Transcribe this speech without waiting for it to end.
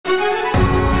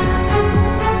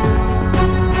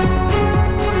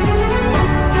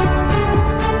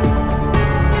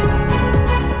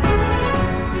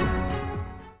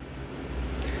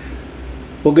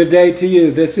Well, good day to you.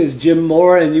 This is Jim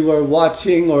Moore, and you are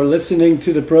watching or listening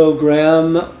to the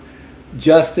program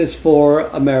Justice for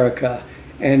America.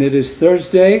 And it is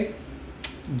Thursday,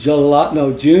 June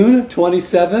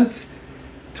 27th,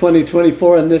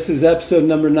 2024, and this is episode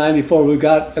number 94. We've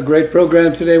got a great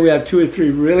program today. We have 2 or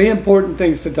 3 really important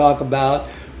things to talk about.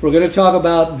 We're going to talk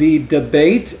about the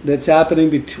debate that's happening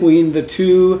between the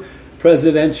 2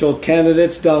 presidential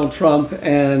candidates, Donald Trump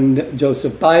and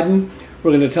Joseph Biden.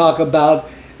 We're going to talk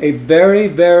about a very,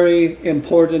 very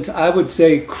important, I would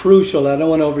say crucial, I don't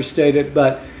want to overstate it,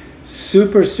 but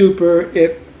super,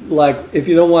 if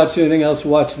you don't watch anything else,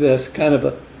 watch this, kind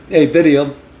of a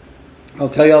video. I'll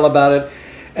tell you all about it.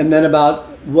 And then about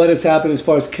what has happened as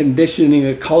far as conditioning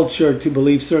a culture to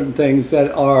believe certain things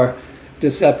that are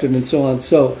deceptive and so on.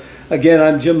 So again,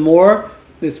 I'm Jim Moore.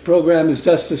 This program is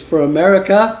Justice for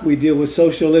America. We deal with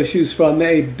social issues from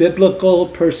a biblical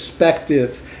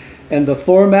perspective. And the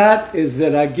format is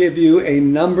that I give you a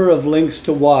number of links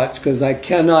to watch because I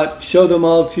cannot show them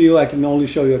all to you. I can only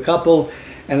show you a couple.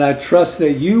 And I trust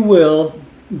that you will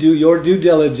do your due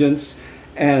diligence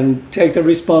and take the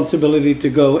responsibility to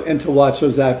go and to watch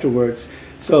those afterwards.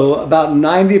 So about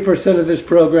 90% of this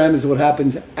program is what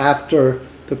happens after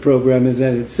the program is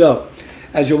ended. So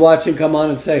as you're watching, come on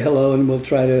and say hello and we'll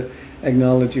try to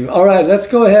acknowledge you. All right, let's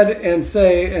go ahead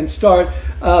and start.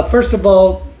 First of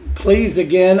all, please,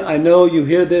 again, I know you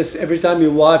hear this every time you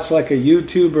watch like a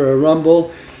YouTube or a Rumble.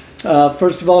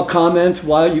 First of all, comment.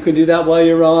 You can do that while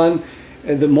you're on.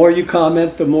 And the more you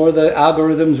comment, the more the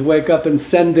algorithms wake up and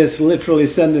literally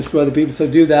send this to other people. So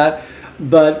do that.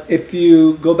 But if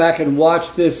you go back and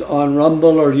watch this on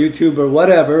Rumble or YouTube or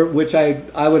whatever, which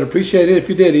I would appreciate it if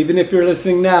you did, even if you're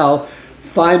listening now,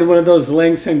 find one of those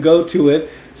links and go to it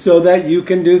so that you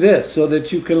can do this, so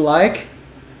that you can like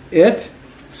it,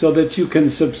 so that you can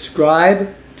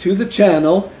subscribe to the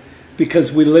channel,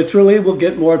 because we literally will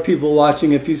get more people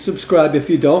watching if you subscribe. If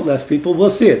you don't, less people will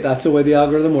see it. That's the way the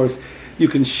algorithm works. You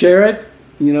can share it,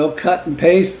 cut and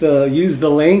paste, use the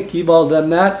link. You've all done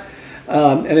that.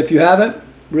 And if you haven't,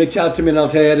 reach out to me and I'll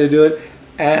tell you how to do it.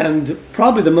 And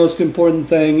probably the most important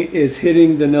thing is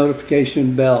hitting the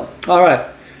notification bell. All right,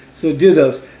 so do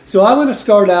those. So I want to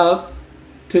start out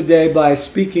today by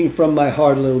speaking from my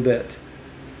heart a little bit.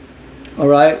 All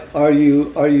right, are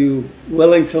you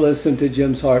willing to listen to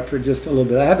Jim's heart for just a little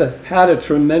bit? I have had a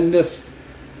tremendous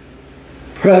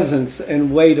presence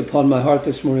and weight upon my heart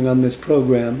this morning on this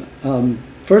program.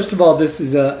 First of all, this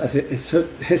is a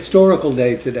historical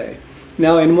day today.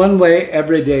 Now, in one way,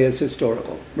 every day is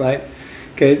historical, right?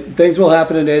 Okay, things will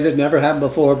happen today that never happened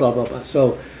before, blah, blah, blah.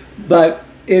 So, but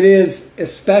it is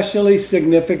especially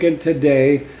significant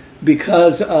today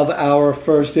because of our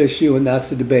first issue, and that's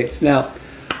the debates. Now,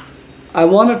 I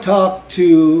want to talk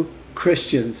to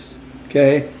Christians,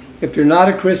 okay? If you're not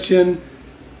a Christian,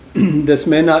 this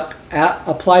may not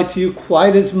apply to you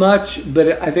quite as much,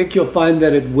 but I think you'll find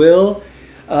that it will.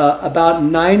 About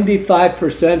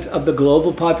 95% of the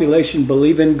global population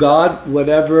believe in God,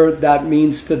 whatever that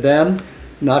means to them.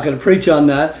 I'm not going to preach on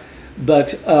that,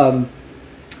 but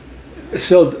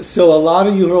so a lot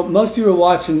of you, most of you who are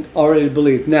watching already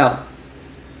believe. Now,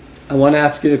 I want to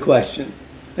ask you the question.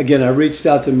 Again, I reached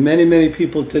out to many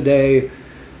people today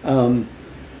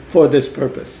for this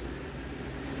purpose.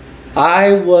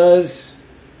 I was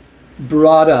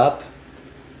brought up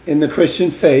in the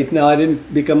Christian faith. Now, I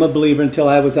didn't become a believer until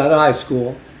I was out of high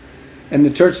school. And the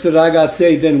church that I got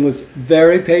saved in was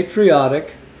very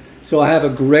patriotic. So I have a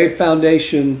great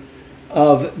foundation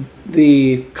of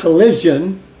the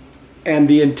collision and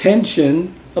the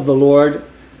intention of the Lord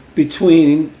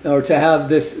between, or to have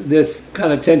this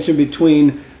kind of tension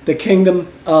between the kingdom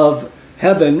of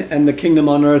heaven and the kingdom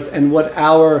on earth, and what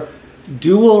our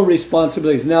dual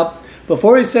responsibilities. Now,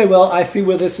 before you say, well, I see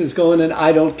where this is going and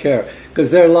I don't care,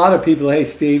 because there are a lot of people, hey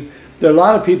Steve, there are a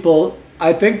lot of people,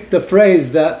 I think the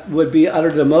phrase that would be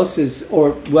uttered the most is,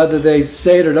 or whether they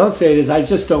say it or don't say it, is I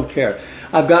just don't care.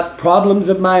 I've got problems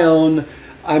of my own.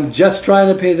 I'm just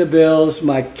trying to pay the bills,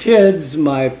 my kids,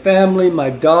 my family,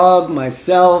 my dog,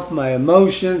 myself, my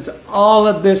emotions, all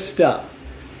of this stuff,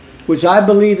 which I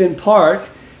believe in part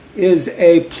is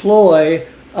a ploy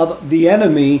of the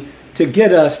enemy to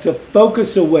get us to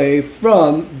focus away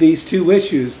from these 2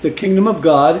 issues, the kingdom of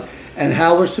God and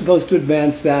how we're supposed to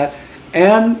advance that,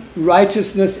 and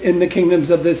righteousness in the kingdoms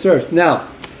of this earth. Now,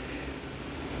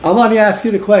 I want to ask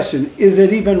you the question, is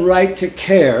it even right to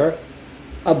care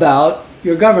about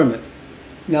your government?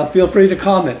 Now, feel free to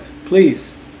comment.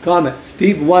 Please, comment.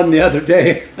 Steve won the other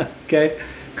day, okay?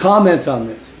 Comment on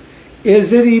this.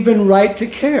 Is it even right to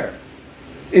care?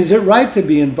 Is it right to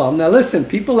be involved? Now listen,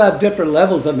 people have different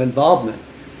levels of involvement.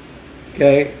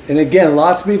 Okay? And again,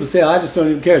 lots of people say, I just don't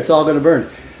even care. It's all going to burn.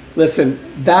 Listen,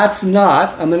 that's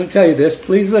not, I'm going to tell you this.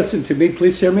 Please listen to me.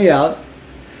 Please hear me out.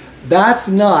 That's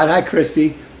not, hi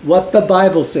Christy, what the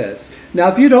Bible says. Now,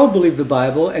 if you don't believe the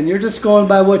Bible and you're just going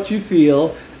by what you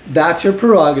feel, that's your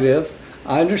prerogative.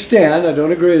 I understand. I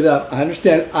don't agree with that. I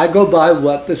understand. I go by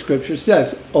what the Scripture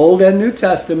says. Old and New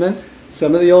Testament.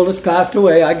 Some of the old has passed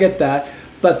away. I get that.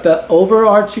 But the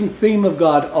overarching theme of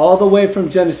God, all the way from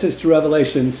Genesis to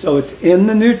Revelation, so it's in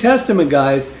the New Testament,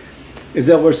 guys, is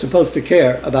that we're supposed to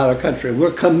care about our country.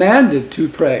 We're commanded to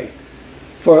pray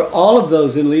for all of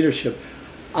those in leadership.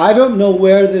 I don't know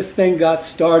where this thing got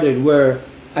started, where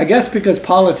I guess because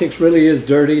politics really is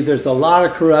dirty. There's a lot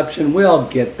of corruption. We all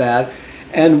get that.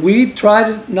 And we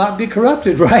try to not be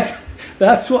corrupted, right?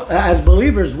 That's what, as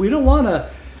believers, we don't want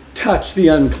to touch the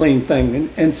unclean thing.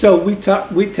 And so we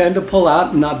tend to pull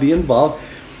out and not be involved.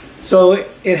 So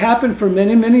it happened for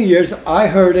many, many years. I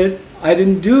heard it. I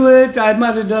didn't do it. I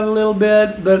might have done a little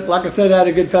bit. But like I said, I had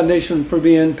a good foundation for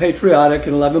being patriotic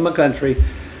and loving my country.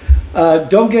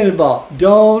 Don't get involved.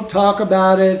 Don't talk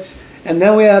about it. And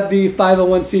then we have the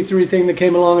 501c3 thing that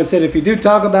came along and said, if you do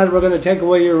talk about it, we're going to take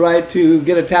away your right to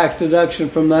get a tax deduction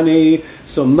for money.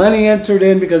 So money entered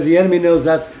in because the enemy knows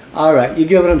that's, all right, you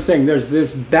get what I'm saying. There's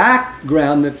this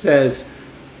background that says,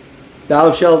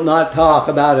 thou shalt not talk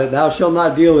about it. Thou shalt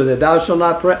not deal with it. Thou shalt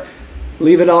not pray.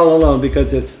 Leave it all alone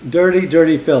because it's dirty,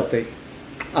 dirty, filthy.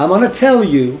 I'm going to tell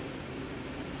you,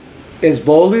 as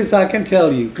boldly as I can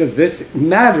tell you, because this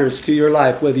matters to your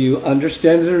life, whether you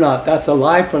understand it or not. That's a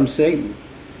lie from Satan.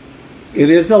 It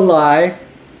is a lie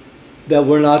that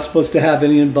we're not supposed to have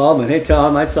any involvement. Hey,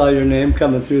 Tom, I saw your name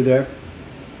coming through there.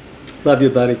 Love you,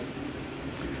 buddy.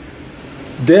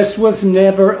 This was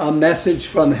never a message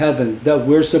from heaven that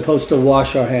we're supposed to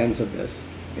wash our hands of this.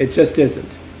 It just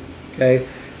isn't. Okay?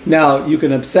 Now, you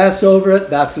can obsess over it.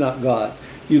 That's not God.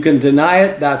 You can deny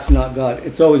it. That's not God.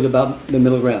 It's always about the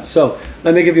middle ground. So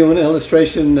let me give you an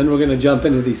illustration, and then we're going to jump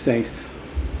into these things.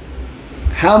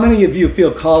 How many of you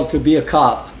feel called to be a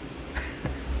cop?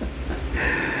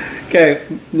 Okay,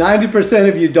 90%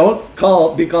 of you don't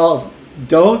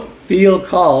feel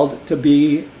called to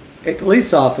be a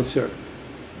police officer.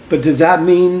 But does that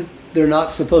mean they're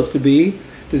not supposed to be?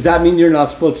 Does that mean you're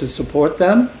not supposed to support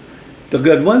them? The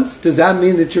good ones? Does that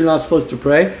mean that you're not supposed to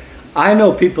pray? I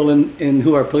know people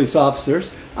who are police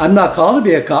officers. I'm not called to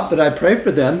be a cop, but I pray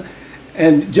for them.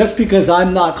 And just because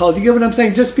I'm not called, you get what I'm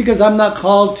saying? Just because I'm not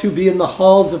called to be in the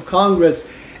halls of Congress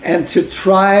and to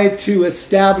try to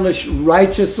establish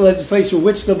righteous legislation,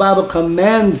 which the Bible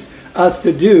commands us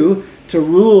to do, to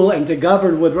rule and to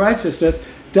govern with righteousness,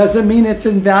 doesn't mean it's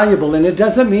invaluable. And it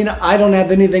doesn't mean I don't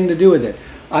have anything to do with it.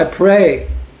 I pray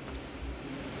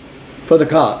for the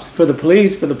cops, for the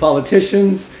police, for the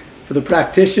politicians, for the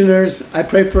practitioners. I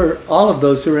pray for all of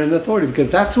those who are in authority because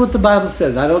that's what the Bible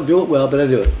says. I don't do it well, but I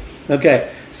do it.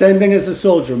 Okay, same thing as a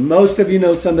soldier. Most of you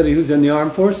know somebody who's in the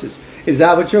armed forces. Is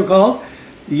that what you're called?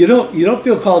 You don't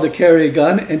feel called to carry a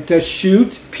gun and to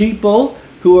shoot people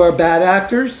who are bad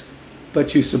actors,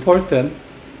 but you support them.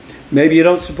 Maybe you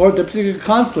don't support the particular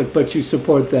conflict, but you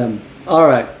support them. All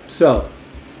right, so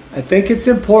I think it's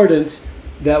important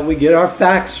that we get our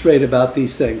facts straight about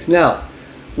these things. Now,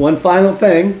 one final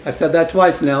thing. I said that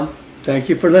twice now. Thank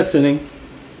you for listening.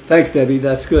 Thanks, Debbie.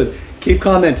 That's good. Keep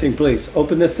commenting, please.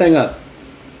 Open this thing up.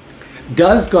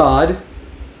 Does God...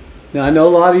 Now, I know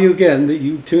a lot of you, again, that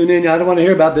you tune in. I don't want to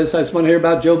hear about this. I just want to hear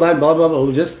about Joe Biden, blah, blah, blah.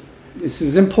 This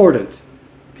is important,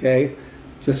 okay?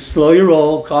 Just slow your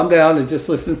roll, calm down, and just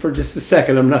listen for just a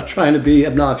second. I'm not trying to be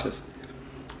obnoxious.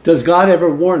 Does God ever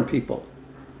warn people?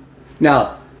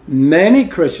 Now, many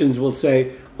Christians will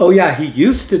say, oh, yeah, he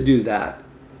used to do that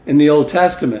in the Old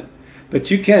Testament, but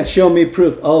you can't show me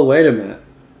proof. Oh, wait a minute.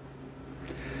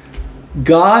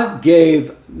 God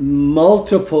gave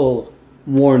multiple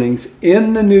warnings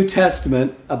in the New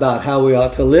Testament about how we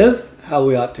ought to live, how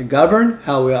we ought to govern,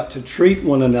 how we ought to treat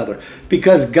one another.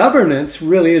 Because governance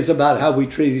really is about how we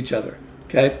treat each other.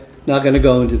 Okay? Not going to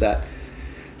go into that.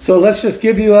 So let's just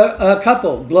give you a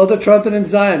couple. Blow the trumpet in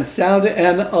Zion, sound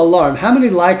an alarm. How many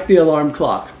like the alarm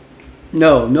clock?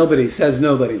 No, nobody says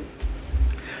nobody.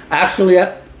 Actually,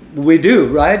 we do,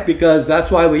 right? Because that's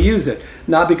why we use it.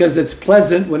 Not because it's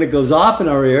pleasant when it goes off in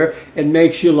our ear. It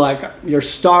makes you like, you're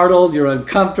startled, you're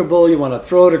uncomfortable, you want to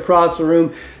throw it across the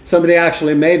room. Somebody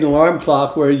actually made an alarm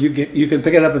clock where you can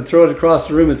pick it up and throw it across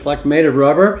the room. It's like made of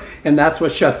rubber, and that's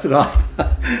what shuts it off.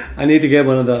 I need to get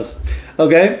one of those.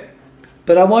 Okay?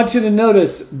 But I want you to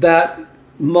notice that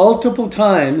multiple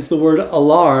times the word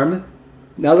alarm.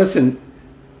 Now listen,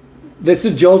 this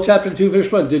is Joel chapter 2,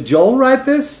 verse 1. Did Joel write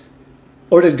this?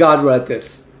 Or did God write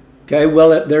this? Okay,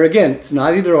 well, there again, it's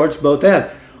not either or, it's both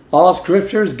and. All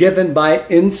scripture is given by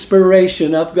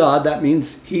inspiration of God. That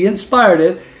means he inspired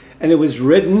it, and it was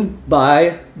written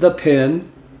by the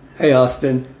pen, hey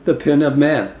Austin, the pen of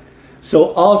man.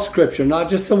 So all scripture, not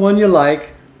just the one you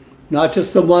like, not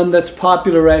just the one that's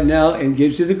popular right now and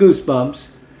gives you the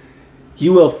goosebumps.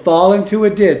 You will fall into a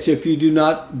ditch if you do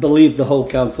not believe the whole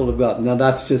counsel of God. Now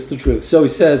that's just the truth. So he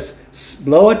says,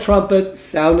 blow a trumpet,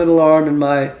 sound an alarm in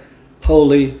my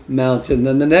holy mountain.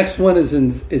 Then the next one is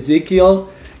in Ezekiel.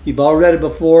 You've all read it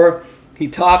before. He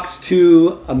talks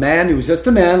to a man who was just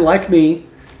a man like me,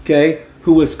 okay,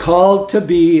 who was called to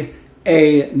be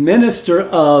a minister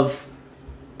of,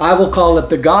 I will call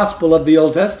it the gospel of the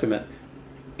Old Testament.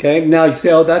 Okay, now you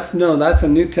say, oh, that's a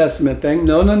New Testament thing.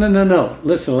 No.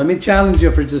 Listen, let me challenge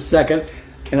you for just a second,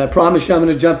 and I promise you I'm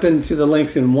going to jump into the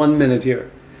links in 1 minute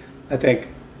here, I think.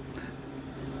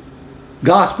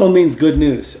 Gospel means good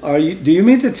news. Do you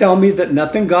mean to tell me that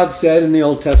nothing God said in the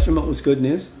Old Testament was good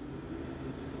news?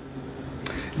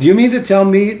 Do you mean to tell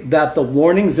me that the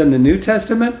warnings in the New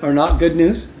Testament are not good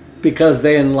news because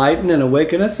they enlighten and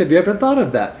awaken us? Have you ever thought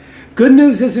of that? Good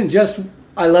news isn't just,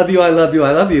 I love you, I love you,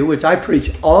 I love you, which I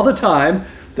preach all the time.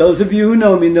 Those of you who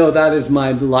know me know that is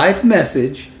my life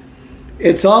message.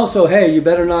 It's also, hey, you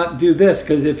better not do this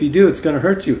because if you do, it's going to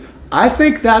hurt you. I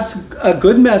think that's a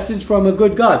good message from a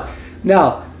good God.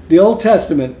 Now, the Old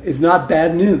Testament is not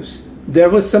bad news. There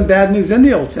was some bad news in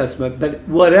the Old Testament, but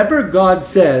whatever God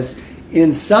says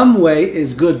in some way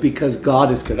is good because God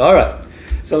is good. All right,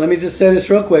 so let me just say this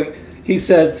real quick. He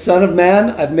said, Son of man,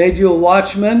 I've made you a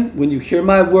watchman. When you hear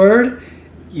my word,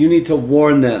 you need to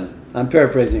warn them. I'm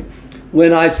paraphrasing.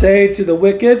 When I say to the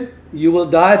wicked, you will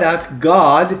die, that's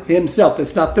God himself.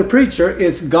 It's not the preacher,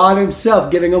 it's God himself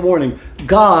giving a warning.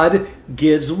 God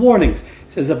gives warnings.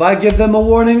 He says, if I give them a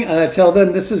warning and I tell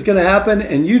them this is going to happen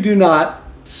and you do not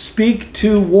speak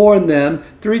to warn them,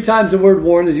 3 times the word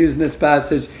warn is used in this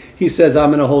passage, he says, I'm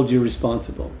going to hold you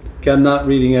responsible. Okay, I'm not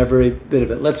reading every bit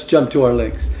of it. Let's jump to our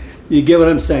links. You get what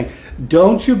I'm saying?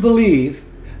 Don't you believe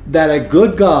that a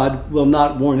good God will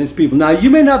not warn his people? Now, you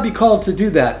may not be called to do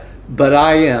that, but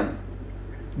I am.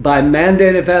 By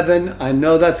mandate of heaven, I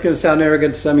know that's going to sound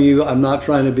arrogant to some of you. I'm not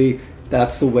trying to be.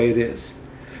 That's the way it is.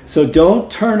 So don't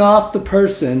turn off the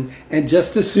person and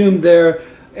just assume they're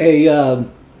a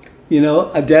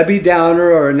Debbie Downer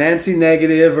or a Nancy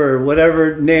Negative or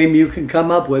whatever name you can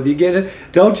come up with. You get it?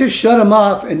 Don't just shut them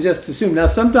off and just assume. Now,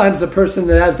 sometimes the person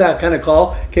that has that kind of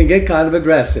call can get kind of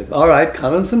aggressive. All right,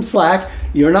 cut them some slack.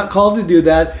 You're not called to do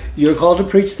that. You're called to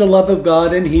preach the love of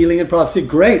God and healing and prophecy.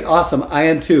 Great, awesome. I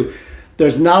am too.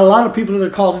 There's not a lot of people that are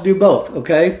called to do both,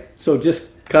 okay? So just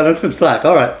cut them some slack.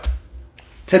 All right.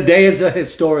 Today is a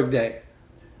historic day.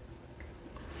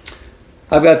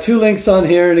 I've got 2 links on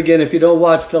here, and again, if you don't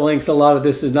watch the links, a lot of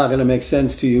this is not going to make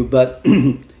sense to you, but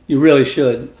you really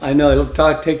should. I know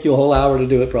it'll take you a whole hour to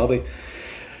do it, probably.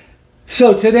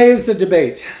 So today is the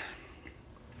debate.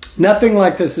 Nothing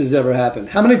like this has ever happened.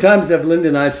 How many times have Linda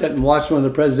and I sat and watched one of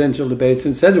the presidential debates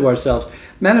and said to ourselves,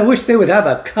 man, I wish they would have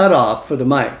a cutoff for the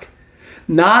mic.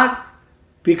 Not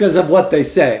because of what they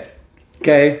say,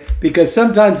 okay? Because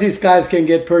sometimes these guys can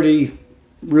get pretty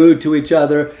rude to each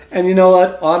other. And you know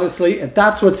what? Honestly, if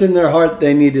that's what's in their heart,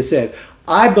 they need to say it.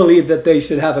 I believe that they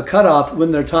should have a cutoff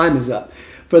when their time is up.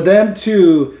 For them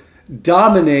to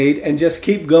dominate and just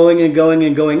keep going and going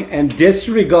and going and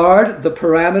disregard the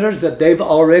parameters that they've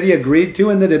already agreed to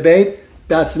in the debate,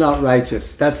 that's not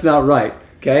righteous. That's not right,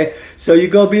 okay? So you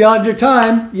go beyond your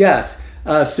time, yes.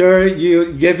 Sir,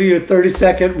 you give your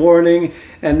 30-second warning,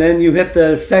 and then you hit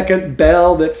the second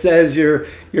bell that says your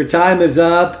time is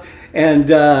up, and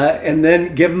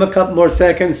then give them a couple more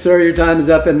seconds. Sir, your time is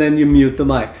up, and then you mute the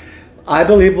mic. I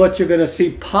believe what you're going to see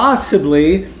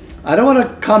possibly, I don't want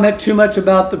to comment too much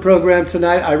about the program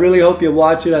tonight. I really hope you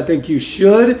watch it. I think you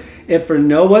should, if for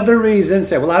no other reason.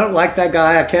 Say, well, I don't like that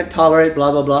guy. I can't tolerate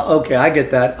blah, blah, blah. Okay, I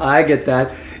get that. I get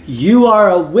that. You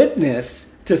are a witness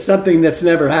to something that's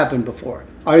never happened before.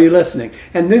 Are you listening?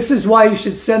 And this is why you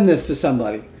should send this to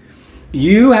somebody.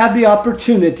 You have the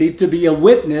opportunity to be a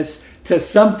witness to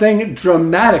something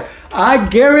dramatic. I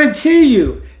guarantee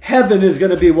you heaven is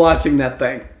going to be watching that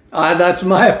thing. That's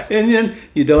my opinion.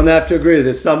 You don't have to agree with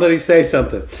this. Somebody say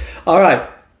something. All right.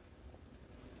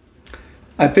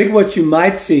 I think what you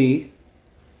might see,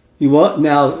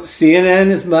 now CNN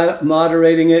is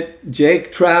moderating it.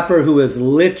 Jake Trapper, who is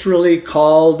literally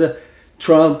called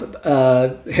Trump,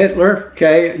 Hitler,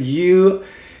 okay?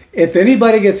 If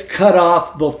anybody gets cut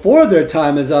off before their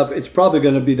time is up, it's probably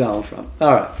going to be Donald Trump.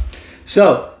 All right.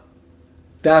 So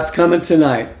that's coming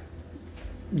tonight.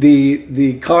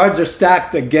 The cards are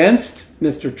stacked against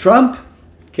Mr. Trump.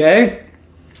 okay?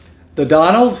 The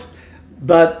Donalds,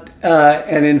 but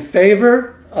and in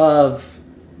favor of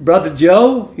Brother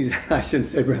Joe. I shouldn't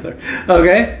say brother,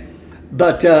 okay?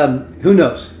 But who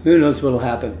knows? Who knows what will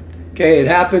happen? Okay, it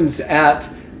happens at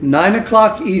 9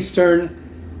 o'clock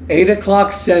Eastern, 8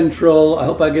 o'clock Central, I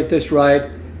hope I get this right,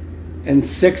 and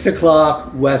 6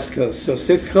 o'clock West Coast. So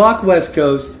 6 o'clock West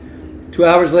Coast, 2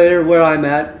 hours later where I'm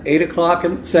at, 8 o'clock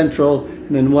in Central,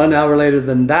 and then 1 hour later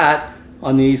than that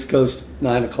on the East Coast,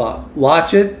 9 o'clock.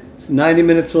 Watch it. It's 90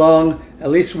 minutes long.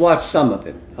 At least watch some of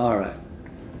it. All right.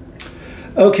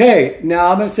 Okay, now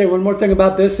I'm going to say one more thing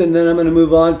about this, and then I'm going to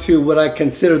move on to what I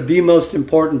consider the most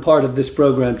important part of this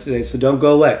program today, so don't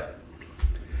go away.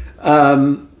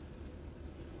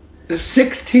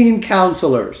 16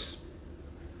 counselors.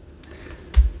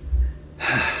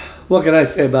 What can I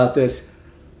say about this?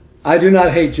 I do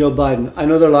not hate Joe Biden. I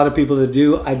know there are a lot of people that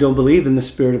do. I don't believe in the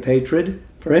spirit of hatred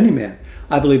for any man.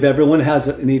 I believe everyone has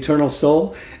an eternal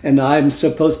soul, and I'm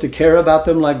supposed to care about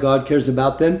them like God cares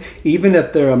about them. Even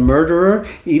if they're a murderer,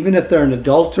 even if they're an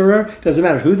adulterer, doesn't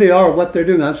matter who they are or what they're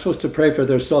doing, I'm supposed to pray for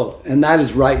their soul. And that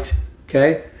is right,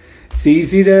 okay? It's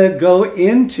easy to go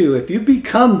into. If you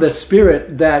become the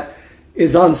spirit that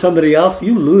is on somebody else,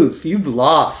 you lose. You've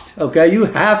lost, okay? You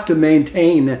have to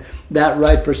maintain that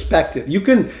right perspective. You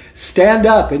can stand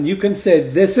up and you can say,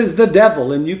 this is the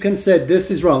devil, and you can say,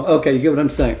 this is wrong. Okay, you get what I'm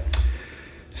saying?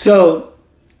 So,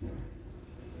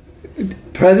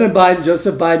 President Biden,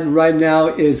 Joseph Biden, right now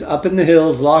is up in the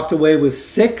hills, locked away with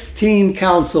 16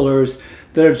 counselors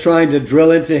that are trying to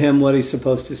drill into him what he's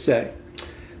supposed to say.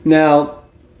 Now,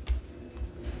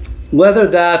 whether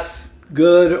that's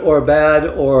good or bad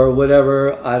or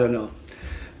whatever, I don't know.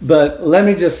 But let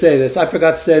me just say this. I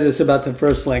forgot to say this about the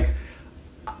first link.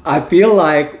 I feel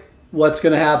like what's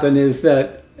going to happen is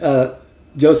that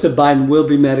Joseph Biden will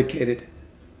be medicated.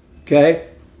 Okay?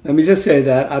 Let me just say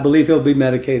that. I believe he'll be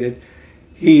medicated.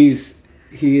 He is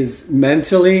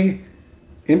mentally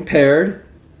impaired.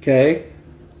 Okay?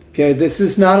 Okay, this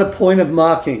is not a point of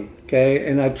mocking. Okay?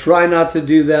 And I try not to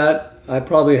do that. I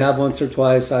probably have once or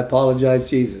twice. I apologize,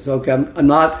 Jesus. Okay, I'm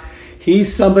not...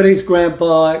 He's somebody's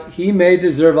grandpa. He may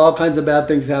deserve all kinds of bad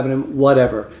things to happen to him.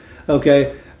 Whatever.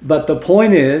 Okay? But the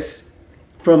point is,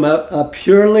 from a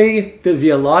purely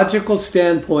physiological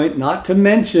standpoint, not to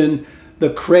mention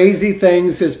the crazy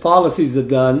things his policies have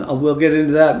done, we'll get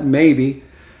into that maybe,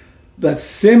 but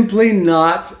simply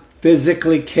not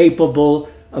physically capable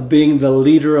of being the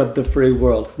leader of the free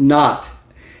world. Not.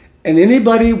 And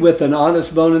anybody with an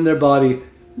honest bone in their body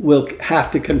will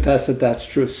have to confess that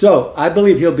that's true. So I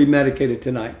believe he'll be medicated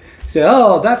tonight. Say,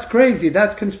 oh, that's crazy,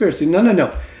 that's conspiracy. No, no,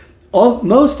 no.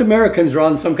 Most Americans are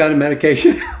on some kind of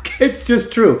medication. It's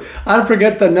just true. I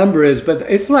forget the number is, but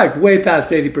it's like way past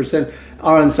 80%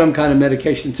 are on some kind of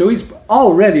medication. So he's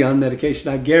already on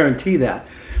medication, I guarantee that.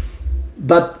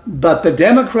 But the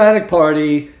Democratic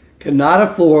Party cannot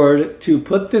afford to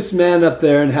put this man up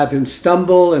there and have him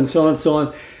stumble and so on and so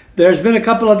on. There's been a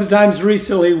couple other times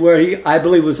recently where he, I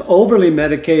believe, was overly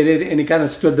medicated and he kind of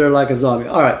stood there like a zombie.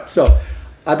 All right, so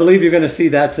I believe you're going to see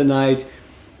that tonight.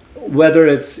 Whether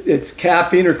it's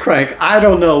caffeine or crank, I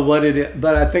don't know what it is,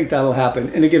 but I think that'll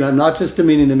happen. And again, I'm not just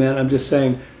demeaning the man, I'm just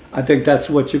saying I think that's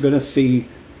what you're going to see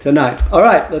tonight. All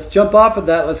right, let's jump off of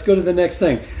that. Let's go to the next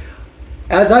thing.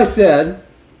 As I said,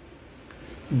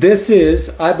 this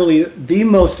is, I believe, the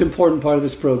most important part of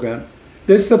this program.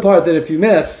 This is the part that if you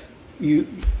miss, I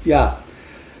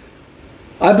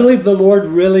believe the Lord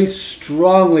really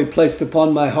strongly placed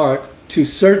upon my heart to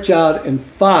search out and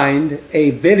find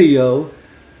a video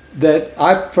that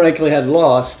I frankly had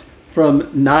lost from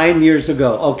 9 years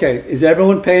ago. Okay, is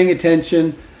everyone paying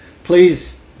attention?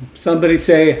 Please, somebody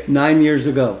say 9 years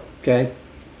ago, okay?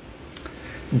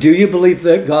 Do you believe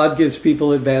that God gives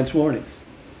people advance warnings?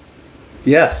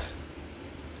 Yes.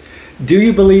 Do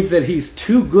you believe that he's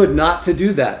too good not to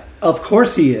do that? Of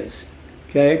course he is,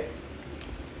 okay?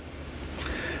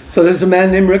 So there's a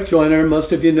man named Rick Joyner.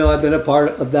 Most of you know I've been a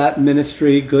part of that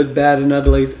ministry, good, bad, and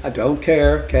ugly. I don't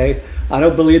care, okay? I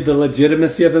don't believe the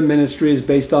legitimacy of a ministry is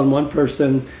based on one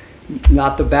person,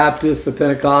 not the Baptist, the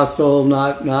Pentecostal,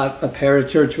 not a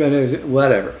parachurch ministry,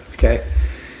 whatever, okay?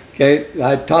 Okay,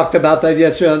 I talked about that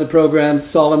yesterday on the program.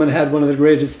 Solomon had one of the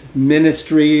greatest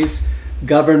ministries,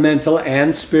 governmental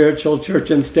and spiritual,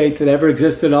 church and state that ever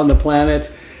existed on the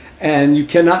planet. And you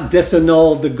cannot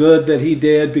disannul the good that he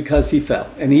did because he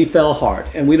fell. And he fell hard.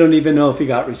 And we don't even know if he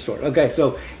got restored. Okay,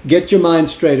 so get your mind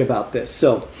straight about this.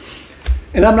 So,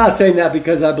 and I'm not saying that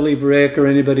because I believe Rick or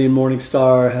anybody in Morning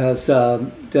Star has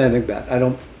done anything bad. I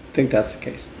don't think that's the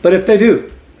case. But if they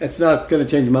do, it's not going to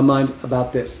change my mind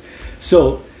about this.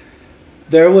 So,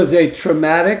 there was a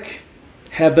traumatic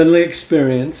heavenly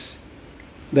experience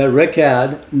that Rick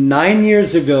had 9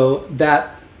 years ago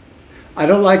that I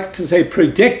don't like to say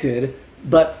predicted,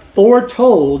 but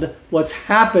foretold what's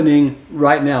happening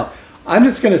right now. I'm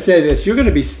just going to say this. You're going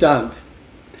to be stunned.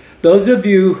 Those of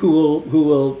you who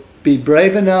will be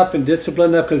brave enough and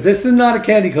disciplined enough, because this is not a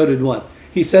candy-coated one.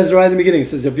 He says right in the beginning, he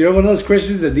says, if you're one of those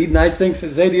Christians that need nice things to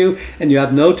say to you and you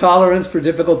have no tolerance for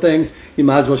difficult things, you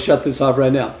might as well shut this off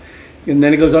right now. And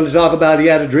then he goes on to talk about he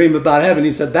had a dream about heaven.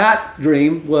 He said that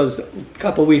dream was a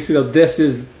couple of weeks ago. This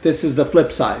is the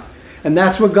flip side. And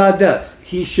that's what God does.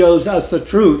 He shows us the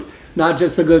truth, not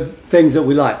just the good things that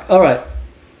we like. All right.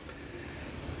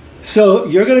 So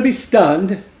you're going to be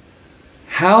stunned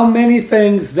how many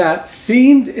things that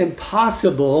seemed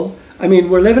impossible. I mean,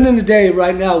 we're living in a day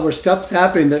right now where stuff's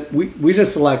happening that we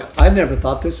just are like, I never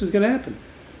thought this was going to happen.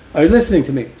 Are you listening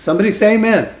to me? Somebody say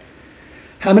amen.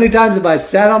 How many times have I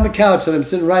sat on the couch that I'm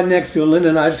sitting right next to, and Linda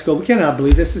and I just go, we cannot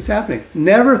believe this is happening.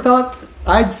 Never thought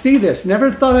I'd see this.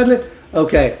 Never thought I'd live.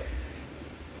 Okay.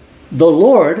 The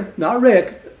Lord, not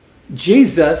Rick,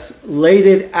 Jesus laid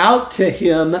it out to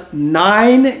him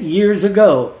 9 years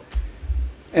ago.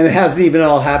 And it hasn't even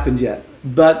all happened yet.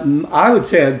 But I would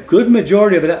say a good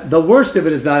majority of it, the worst of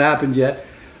it has not happened yet.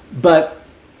 But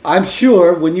I'm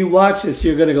sure when you watch this,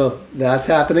 you're going to go, that's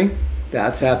happening,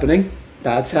 that's happening,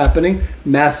 that's happening.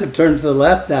 Massive turn to the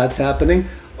left, that's happening.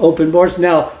 Open doors.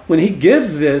 Now, when he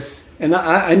gives this, and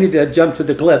I need to jump to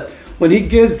the clip. When he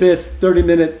gives this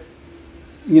 30-minute,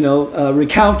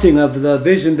 recounting of the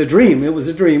vision, the dream, it was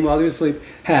a dream while he was asleep,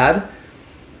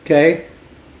 okay?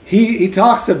 He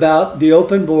talks about the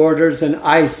open borders and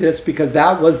ISIS because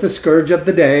that was the scourge of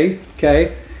the day,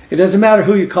 okay? It doesn't matter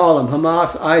who you call them,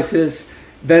 Hamas, ISIS,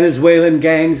 Venezuelan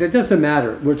gangs, it doesn't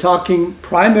matter. We're talking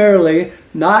primarily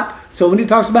not, so when he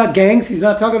talks about gangs, he's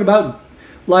not talking about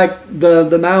like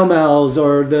the Mau Mau's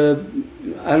or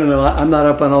I don't know, I'm not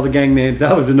up on all the gang names.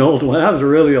 That was an old one. That was a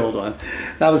really old one.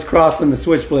 That was crossing the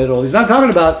switchblade old. He's not talking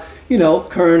about,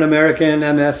 current American,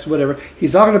 MS, whatever.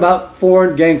 He's talking about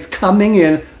foreign gangs coming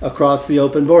in across the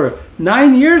open border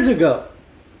 9 years ago.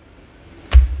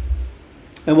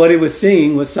 And what he was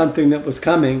seeing was something that was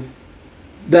coming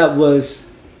that was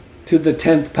to the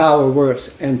 10th power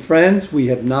worse. And friends, we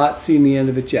have not seen the end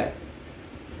of it yet.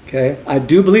 Okay? I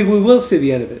do believe we will see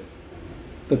the end of it.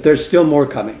 But there's still more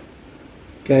coming.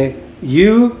 Okay?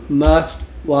 You must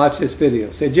watch this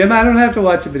video. Say, Jim, I don't have to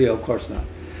watch a video. Of course not.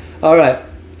 All right.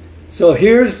 So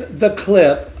here's the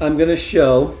clip I'm going to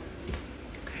show.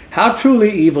 How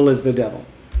truly evil is the devil?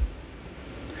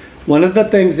 One of the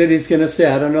things that he's going to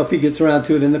say, I don't know if he gets around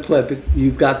to it in the clip.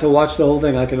 You've got to watch the whole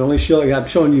thing. I can only show you. I'm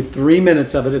showing you 3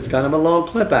 minutes of it. It's kind of a long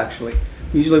clip, actually.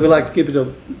 Usually we like to keep it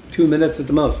to 2 minutes at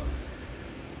the most.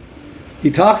 He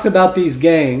talks about these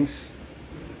gangs,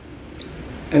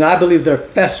 and I believe they're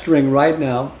festering right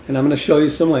now. And I'm going to show you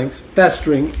some links.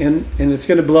 Festering, and it's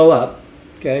going to blow up.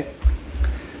 Okay?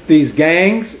 These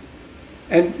gangs,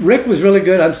 and Rick was really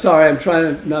good. I'm sorry, I'm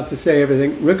trying not to say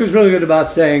everything. Rick was really good about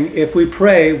saying if we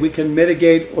pray, we can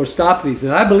mitigate or stop these.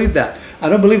 And I believe that. I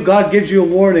don't believe God gives you a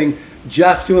warning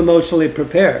just to emotionally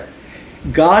prepare.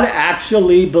 God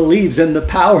actually believes in the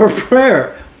power of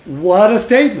prayer. What a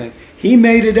statement. He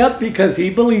made it up because he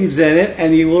believes in it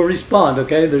and he will respond,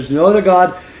 okay? There's no other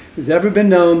God who's ever been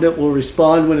known that will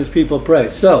respond when his people pray.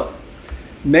 So,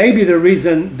 maybe the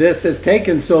reason this has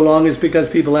taken so long is because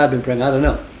people have been praying. I don't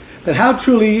know. But how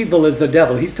truly evil is the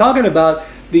devil? He's talking about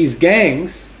these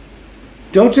gangs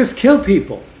don't just kill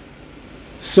people.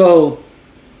 So,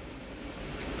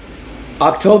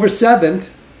 October 7th,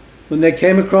 when they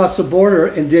came across the border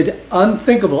and did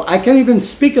unthinkable, I can't even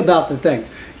speak about the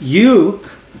things.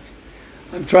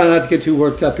 I'm trying not to get too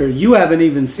worked up here. You haven't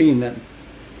even seen them.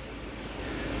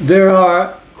 There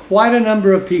are quite a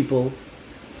number of people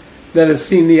that have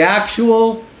seen the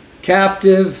actual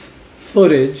captive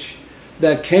footage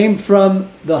that came from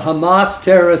the Hamas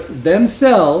terrorists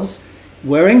themselves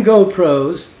wearing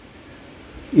GoPros.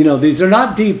 These are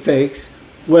not deep fakes,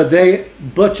 where they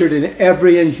butchered in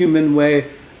every inhuman way,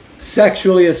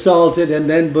 sexually assaulted and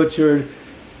then butchered,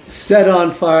 set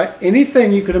on fire,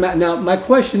 anything you could imagine. Now, my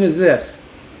question is this.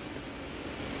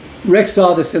 Rick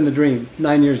saw this in the dream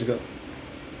 9 years ago.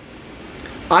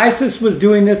 ISIS was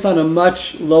doing this on a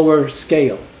much lower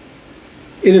scale.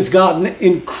 It has gotten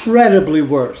incredibly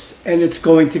worse, and it's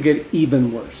going to get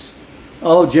even worse.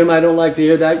 Oh, Jim, I don't like to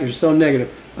hear that. You're so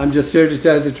negative. I'm just here to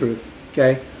tell you the truth,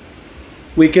 okay?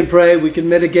 We can pray. We can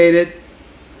mitigate it,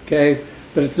 okay?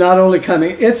 But it's not only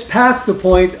coming. It's past the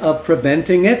point of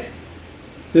preventing it.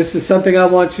 This is something I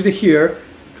want you to hear.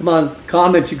 Come on,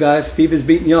 comment, you guys. Steve is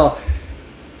beating y'all.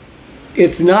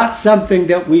 It's not something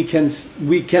that we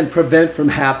can prevent from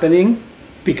happening,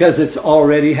 because it's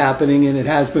already happening and it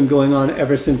has been going on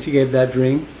ever since he gave that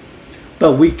dream.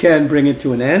 But we can bring it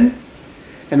to an end,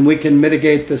 and we can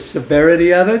mitigate the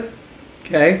severity of it,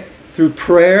 okay, through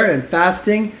prayer and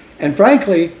fasting and,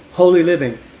 frankly, holy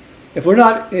living. If we're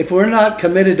not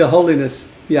committed to holiness,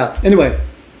 yeah. Anyway,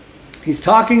 he's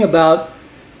talking about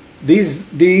these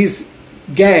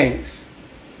gangs,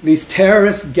 these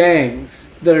terrorist gangs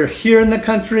that are here in the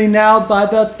country now by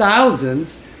the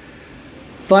thousands,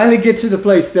 finally get to the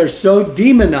place they're so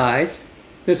demonized.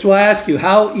 This is why I ask you,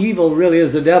 how evil really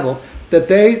is the devil, that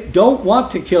they don't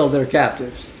want to kill their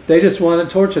captives. They just want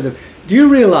to torture them. Do you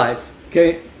realize,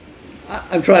 okay,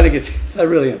 I'm trying to get to this, I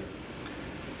really am.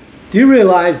 Do you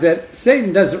realize that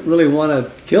Satan doesn't really want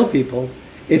to kill people?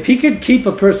 If he could keep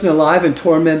a person alive and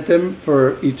torment them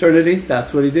for eternity,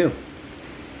 that's what he'd do.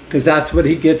 Because that's what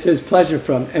he gets his pleasure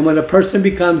from. And when a person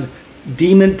becomes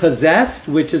demon-possessed,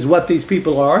 which is what these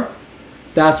people are,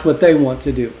 that's what they want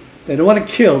to do. They don't want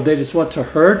to kill, they just want to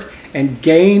hurt and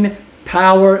gain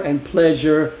power and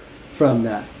pleasure from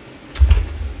that.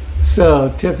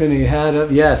 So, Tiffany had a...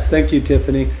 Yes, thank you,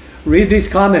 Tiffany. Read these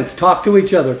comments. Talk to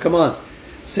each other. Come on.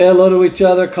 Say hello to each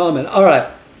other. Comment. All right.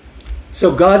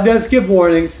 So God does give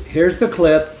warnings. Here's the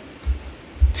clip.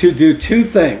 To do two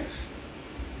things.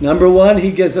 Number one,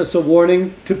 he gives us a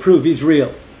warning to prove he's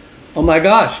real. Oh my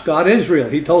gosh, God is real.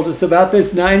 He told us about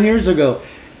this 9 years ago.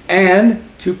 And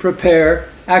to prepare,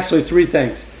 actually three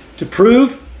things. To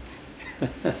prove,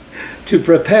 to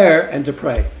prepare, and to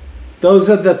pray. Those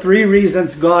are the three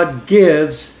reasons God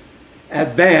gives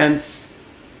advance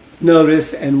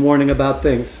notice and warning about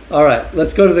things. All right,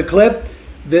 let's go to the clip.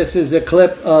 This is a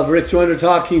clip of Rick Joyner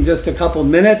talking just a couple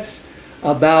minutes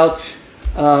about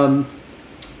the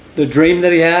dream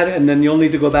that he had, and then you'll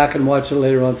need to go back and watch it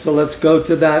later on. So let's go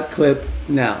to that clip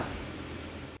now.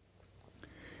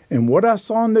 And what I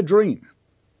saw in the dream,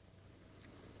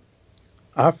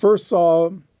 I first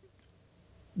saw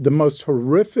the most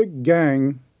horrific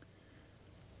gang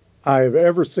I have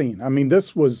ever seen. I mean,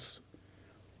 this was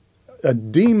a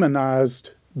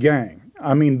demonized gang.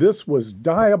 I mean, this was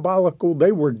diabolical.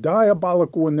 They were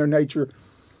diabolical in their nature.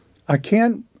 I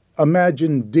can't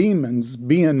imagine demons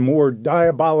being more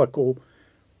diabolical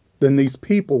than these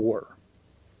people were.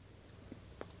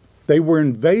 They were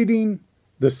invading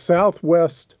the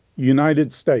Southwest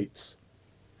United States.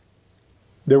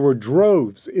 There were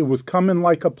droves. It was coming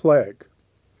like a plague.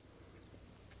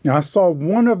 Now, I saw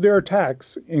one of their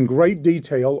attacks in great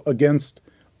detail against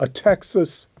a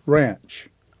Texas ranch.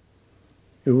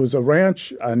 It was a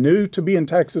ranch I knew to be in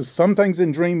Texas. Some things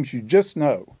in dreams you just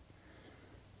know.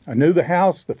 I knew the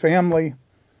house, the family.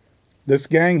 This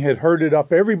gang had herded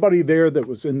up everybody there that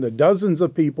was in the dozens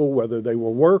of people, whether they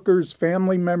were workers,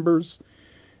 family members,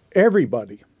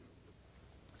 everybody.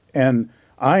 And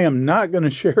I am not going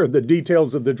to share the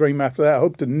details of the dream after that. I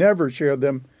hope to never share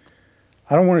them.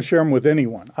 I don't want to share them with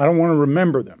anyone. I don't want to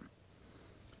remember them.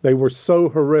 They were so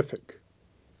horrific.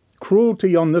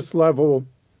 Cruelty on this level,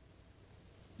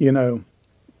 you know,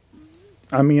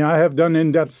 I mean, I have done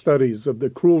in-depth studies of the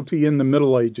cruelty in the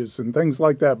Middle Ages and things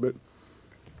like that, but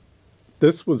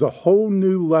this was a whole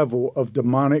new level of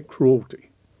demonic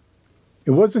cruelty.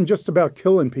 It wasn't just about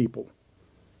killing people.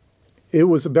 It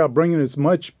was about bringing as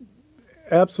much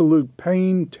absolute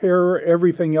pain, terror,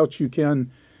 everything else you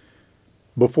can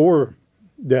before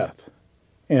death.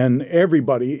 And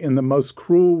everybody in the most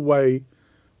cruel way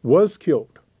was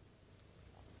killed.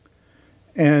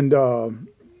 And,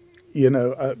 you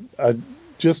know, I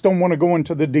just don't want to go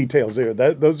into the details there.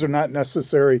 Those are not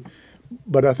necessary.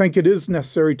 But I think it is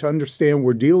necessary to understand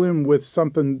we're dealing with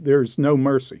something there's no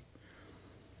mercy.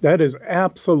 That is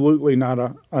absolutely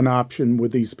not an option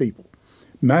with these people.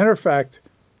 Matter of fact,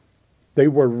 they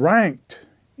were ranked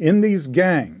in these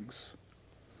gangs.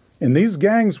 And these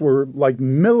gangs were like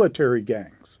military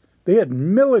gangs. They had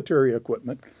military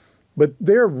equipment, but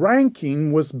their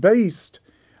ranking was based,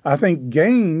 I think,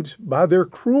 gained by their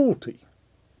cruelty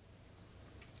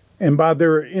and by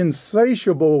their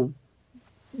insatiable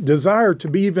desire to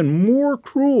be even more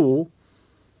cruel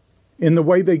in the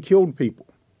way they killed people.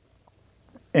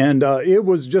 And it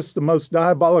was just the most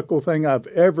diabolical thing I've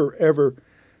ever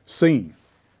seen.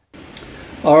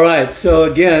 All right, so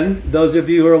again, those of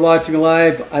you who are watching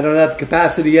live, I don't have the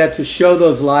capacity yet to show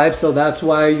those live, so that's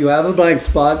why you have a blank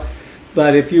spot.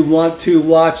 But if you want to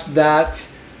watch that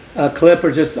clip,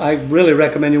 or just, I really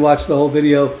recommend you watch the whole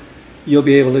video, you'll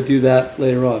be able to do that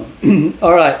later on.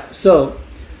 All right, so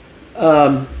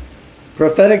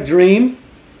prophetic dream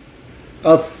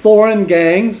of foreign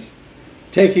gangs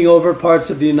taking over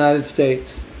parts of the United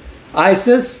States.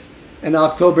 ISIS and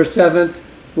October 7th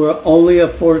were only a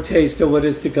foretaste of what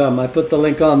is to come. I put the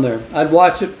link on there. I'd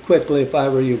watch it quickly if I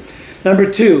were you. Number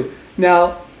 2.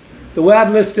 Now, the way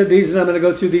I've listed these, and I'm going to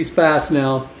go through these fast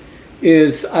now,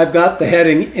 is I've got the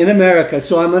heading in America.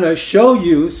 So I'm going to show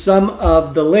you some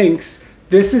of the links.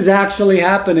 This is actually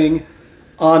happening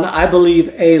on, I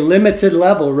believe, a limited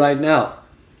level right now.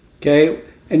 Okay?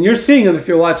 And you're seeing them if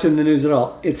you're watching the news at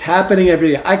all. It's happening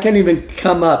every day. I can't even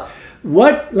come up.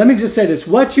 Let me just say this.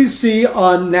 What you see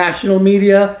on national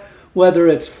media, whether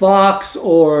it's Fox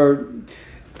or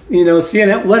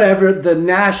CNN, whatever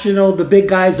the big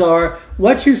guys are,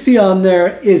 what you see on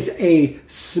there is a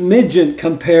smidgen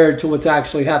compared to what's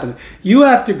actually happening. You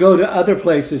have to go to other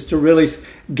places to really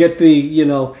get the,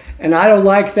 and I don't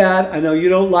like that. I know you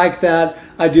don't like that.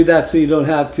 I do that so you don't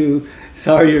have to.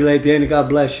 Sorry you're late, Dana. God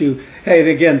bless you. Hey, and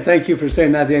again, thank you for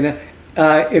saying that, Dana.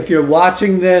 If you're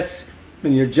watching this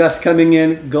and you're just coming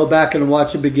in, go back and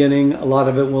watch the beginning. A lot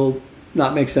of it will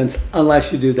not make sense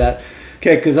unless you do that.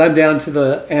 Okay, because I'm down to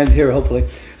the end here, hopefully.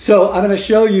 So I'm going to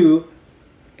show you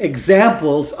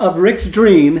examples of Rick's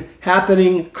dream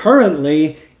happening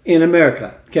currently in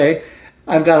America. Okay,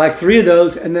 I've got like 3 of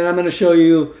those, and then I'm going to show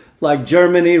you like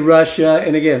Germany, Russia,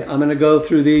 and again, I'm going to go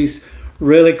through these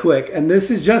really quick. And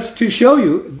this is just to show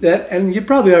you that, and you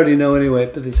probably already know anyway,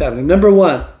 but it's happening. Number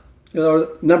 1,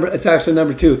 it's actually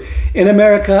number 2. In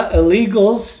America,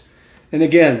 illegals, and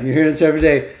again, you're hearing this every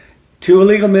day, 2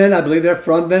 illegal men, I believe they're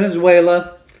from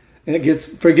Venezuela. And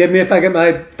forgive me if I get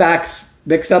my facts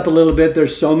mixed up a little bit.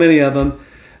 There's so many of them.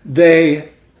 They,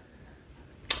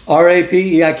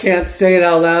 R-A-P-E, I can't say it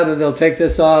out loud or they'll take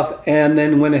this off, and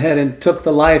then went ahead and took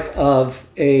the life of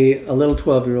a little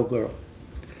 12-year-old girl.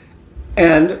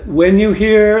 And when you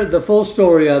hear the full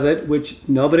story of it, which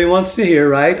nobody wants to hear,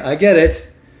 right? I get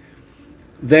it.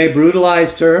 They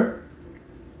brutalized her,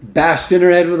 bashed in her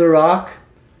head with a rock,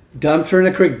 dumped her in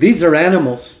a creek. These are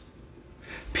animals.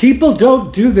 People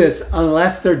don't do this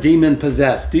unless they're demon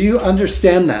possessed. Do you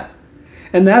understand that?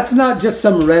 And that's not just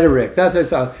some rhetoric. That's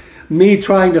just me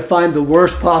trying to find the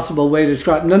worst possible way to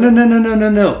describe.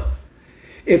 No.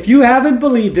 If you haven't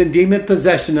believed in demon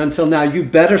possession until now, you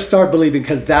better start believing,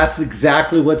 because that's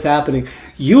exactly what's happening.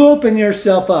 You open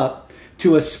yourself up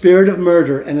to a spirit of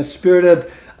murder and a spirit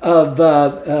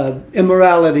of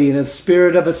immorality and a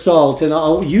spirit of assault and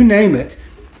all, you name it.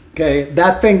 Okay,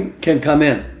 that thing can come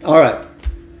in. All right.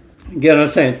 Get what I'm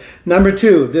saying? Number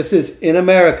 2, this is in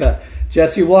America.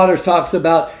 Jesse Waters talks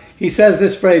about, he says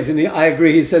this phrase, and I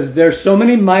agree. He says, there's so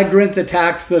many migrant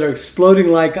attacks that are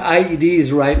exploding like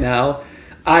IEDs right now.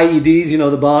 IEDs,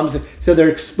 the bombs. So they're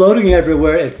exploding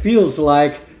everywhere. It feels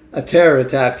like a terror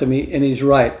attack to me, and he's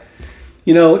right.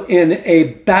 In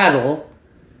a battle,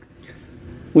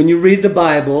 when you read the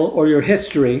Bible or your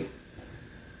history,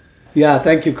 yeah,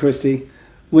 thank you, Christy.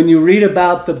 When you read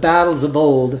about the battles of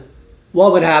old,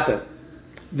 what would happen?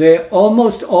 They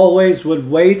almost always would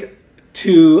wait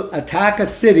to attack a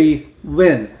city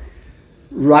when?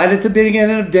 Right at the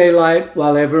beginning of daylight,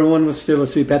 while everyone was still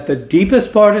asleep. At the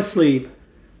deepest part of sleep,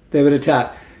 they would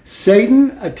attack.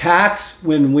 Satan attacks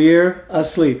when we're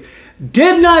asleep.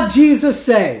 Did not Jesus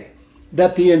say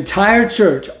that the entire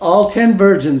church, all 10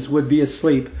 virgins, would be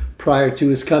asleep prior to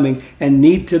his coming and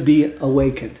need to be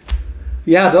awakened?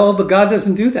 Yeah, but God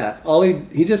doesn't do that.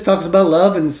 He just talks about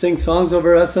love and sings songs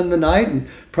over us in the night and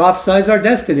prophesies our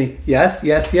destiny. Yes.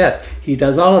 He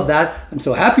does all of that. I'm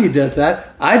so happy he does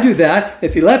that. I do that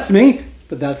if he lets me,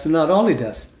 but that's not all he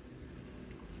does.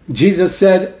 Jesus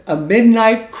said a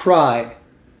midnight cry.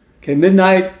 Okay,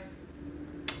 midnight,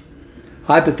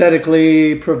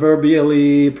 hypothetically,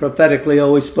 proverbially, prophetically,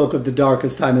 always spoke of the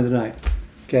darkest time of the night.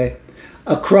 Okay.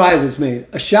 A cry was made,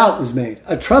 a shout was made,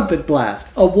 a trumpet blast,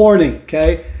 a warning,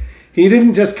 okay? He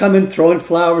didn't just come in throwing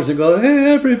flowers and go,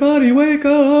 hey, everybody, wake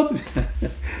up.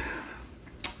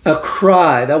 A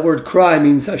cry, that word cry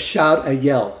means a shout, a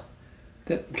yell.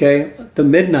 Okay, the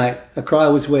midnight, a cry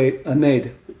was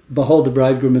made. Behold, the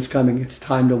bridegroom is coming. It's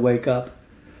time to wake up.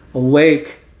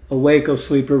 Awake, awake, O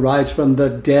sleeper, rise from the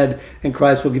dead, and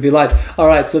Christ will give you life. All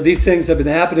right, so these things have been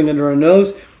happening under our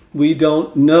nose. We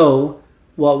don't know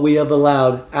what we have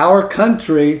allowed. Our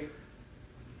country,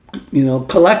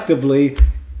 collectively,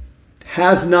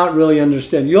 has not really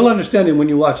understood. You'll understand it when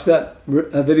you watch that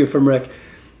video from Rick.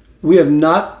 We have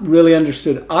not really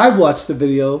understood. I watched the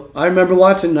video. I remember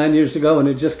watching it 9 years ago, and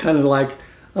it just kind of like,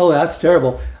 oh, that's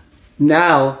terrible.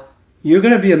 Now, you're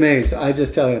going to be amazed. I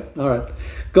just tell you. All right.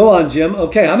 Go on, Jim.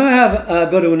 Okay, I'm going to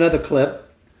go to another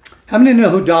clip. How many know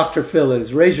who Dr. Phil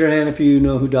is? Raise your hand if you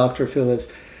know who Dr. Phil is.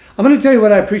 I'm going to tell you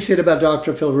what I appreciate about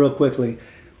Dr. Phil real quickly.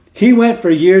 He went for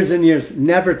years and years,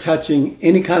 never touching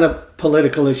any kind of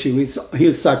political issue. He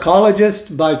was a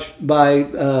psychologist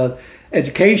by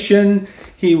education.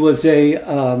 He was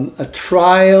a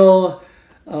trial.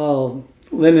 Oh,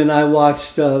 Lynn and I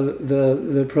watched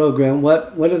the program.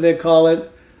 What do they call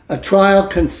it? A trial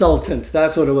consultant.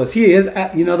 That's what it was. He is,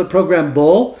 the program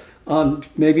Bull.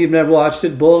 Maybe you've never watched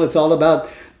it. Bull. It's all about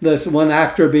this one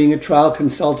actor being a trial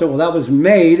consultant. Well, that was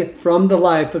made from the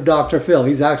life of Dr. Phil.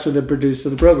 He's actually the producer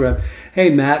of the program.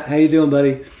 Hey, Matt, how you doing,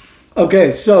 buddy?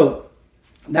 Okay, so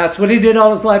that's what he did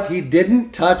all his life. He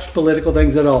didn't touch political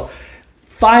things at all.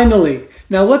 Finally,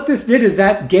 now what this did is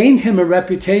that gained him a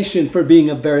reputation for being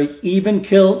a very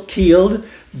even-keeled,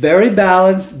 very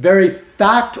balanced, very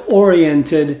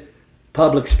fact-oriented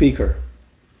public speaker.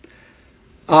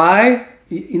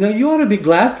 You ought to be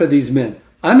glad for these men.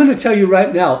 I'm going to tell you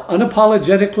right now,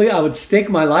 unapologetically, I would stake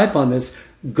my life on this.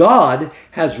 God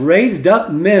has raised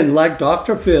up men like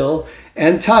Dr. Phil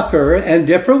and Tucker and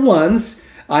different ones.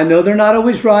 I know they're not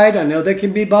always right. I know they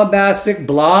can be bombastic,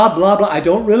 blah, blah, blah. I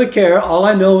don't really care. All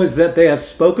I know is that they have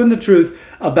spoken the truth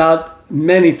about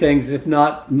many things, if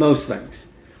not most things.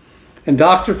 And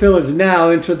Dr. Phil has now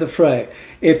entered the fray.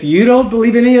 If you don't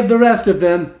believe any of the rest of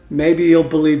them, maybe you'll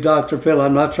believe Dr. Phil.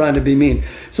 I'm not trying to be mean.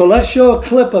 So let's show a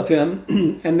clip of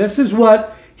him. And this is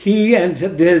what he and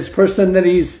his person that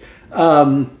he's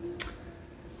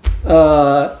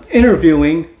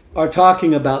interviewing are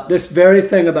talking about. This very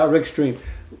thing about Rick Stream.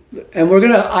 And we're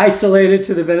going to isolate it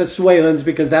to the Venezuelans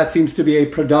because that seems to be a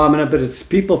predominant, but it's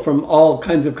people from all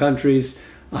kinds of countries,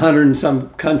 100 and some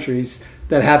countries,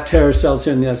 that have terror cells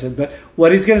here in the USA. But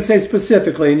what he's going to say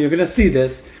specifically, and you're going to see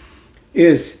this,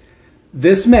 is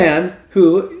this man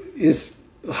who is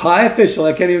a high official,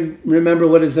 I can't even remember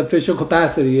what his official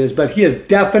capacity is, but he is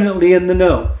definitely in the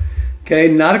know. Okay,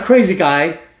 not a crazy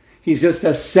guy. He's just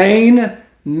a sane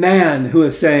man who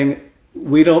is saying,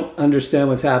 we don't understand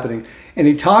what's happening. And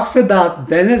he talks about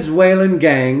Venezuelan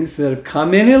gangs that have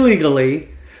come in illegally,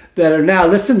 that are now,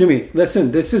 listen to me,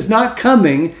 listen, this is not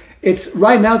coming. It's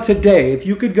right now today, if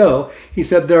you could go, he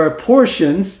said there are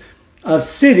portions of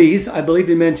cities, I believe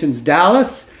he mentions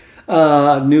Dallas,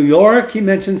 New York, he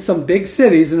mentions some big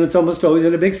cities, and it's almost always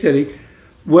in a big city,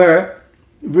 where,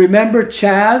 remember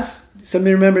Chaz?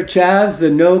 Somebody remember Chaz, the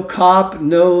no cop,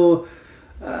 no,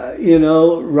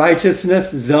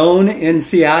 righteousness zone in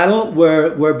Seattle,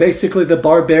 where basically the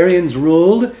barbarians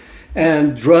ruled,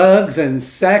 and drugs and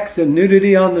sex and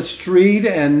nudity on the street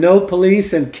and no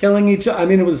police and killing each other. I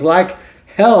mean, it was like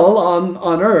hell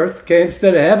on earth, okay,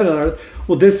 instead of heaven on earth.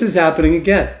 Well, this is happening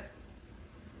again.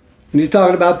 And he's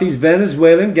talking about these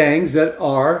Venezuelan gangs that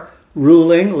are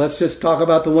ruling. Let's just talk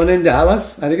about the one in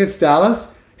Dallas. I think it's Dallas.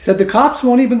 He said the cops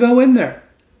won't even go in there.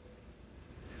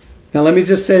 Now, let me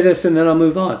just say this and then I'll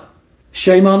move on.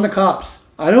 Shame on the cops.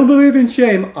 I don't believe in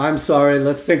shame. I'm sorry.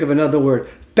 Let's think of another word.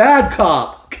 Bad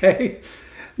cop, okay?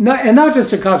 Not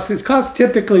just the cops, because cops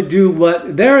typically do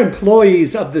what, they're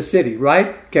employees of the city, right?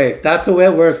 Okay, that's the way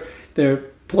it works. They're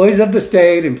employees of the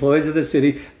state, employees of the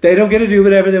city. They don't get to do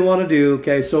whatever they want to do,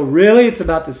 okay? So really it's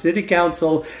about the city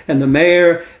council and the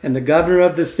mayor and the governor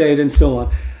of the state and so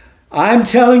on. I'm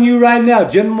telling you right now,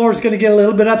 Jim Moore's going to get a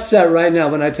little bit upset right now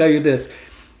when I tell you this.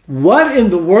 What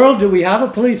in the world do we have a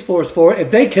police force for if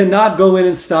they cannot go in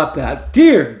and stop that?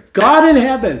 Dear God in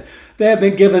heaven, they have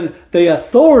been given the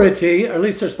authority, or at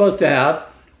least they're supposed to have,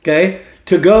 okay,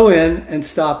 to go in and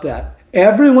stop that.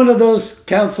 Every one of those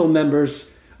council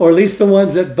members, or at least the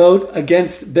ones that vote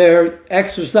against their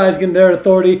exercising their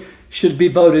authority, should be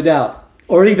voted out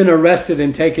or even arrested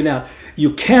and taken out.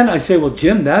 You can't, I say, well,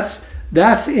 Jim, that's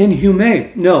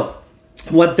inhumane. No,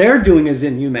 what they're doing is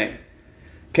inhumane.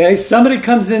 Okay, somebody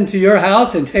comes into your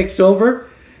house and takes over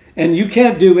and you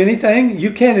can't do anything.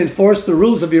 You can't enforce the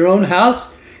rules of your own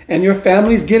house and your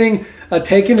family's getting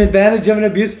taken advantage of and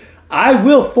abused. I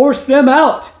will force them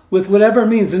out with whatever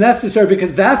means necessary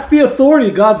because that's the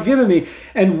authority God's given me.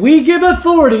 And we give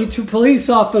authority to police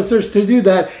officers to do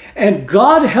that. And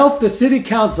God help the city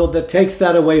council that takes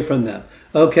that away from them.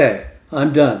 Okay,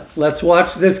 I'm done. Let's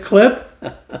watch this clip.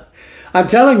 I'm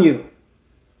telling you,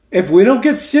 if we don't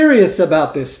get serious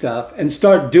about this stuff and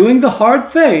start doing the hard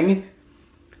thing,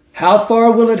 how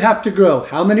far will it have to grow?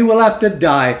 How many will have to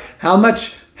die? How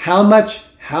much?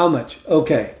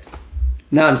 Okay,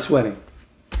 now I'm sweating.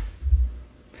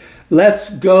 Let's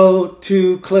go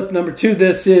to clip number 2.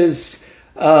 This is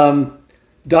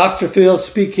Dr. Phil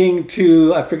speaking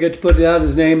to, I forget to put out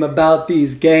his name, about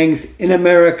these gangs in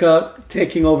America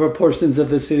taking over portions of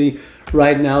the city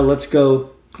right now. Let's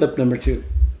go clip number 2.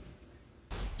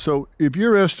 So if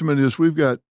your estimate is we've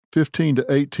got 15 to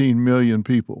 18 million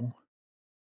people,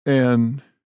 and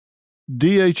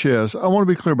DHS, I want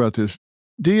to be clear about this.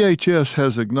 DHS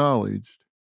has acknowledged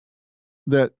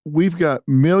that we've got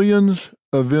millions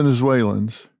of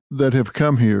Venezuelans that have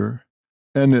come here,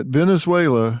 and that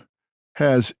Venezuela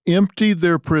has emptied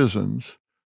their prisons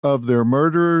of their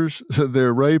murderers,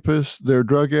 their rapists, their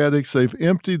drug addicts. They've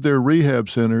emptied their rehab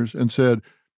centers and said,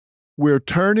 we're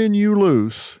turning you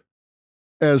loose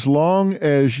as long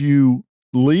as you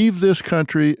leave this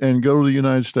country and go to the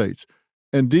United States.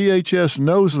 And DHS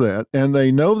knows that, and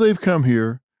they know they've come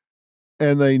here,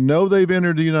 and they know they've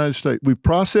entered the United States. We've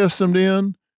processed them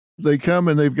in. They come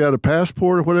and they've got a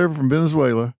passport or whatever from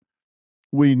Venezuela.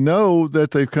 We know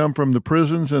that they've come from the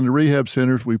prisons and the rehab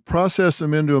centers. We've processed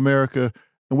them into America,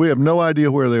 and we have no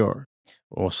idea where they are.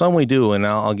 Well, some we do, and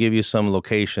I'll give you some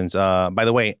locations. By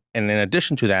the way, and in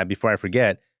addition to that, before I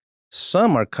forget,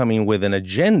 some are coming with an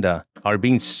agenda, are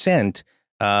being sent.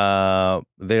 They are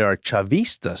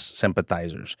Chavistas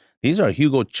sympathizers. These are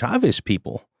Hugo Chavez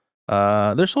people.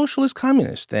 They're socialist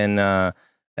communists, and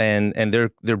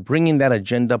they're bringing that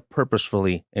agenda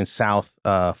purposefully in South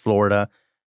Florida.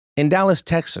 In Dallas,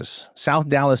 Texas, South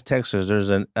Dallas, Texas, there's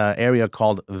an area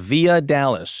called Via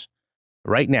Dallas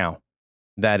right now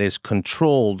that is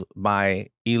controlled by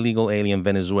illegal alien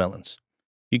Venezuelans.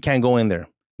 You can't go in there.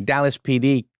 Dallas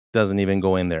PD doesn't even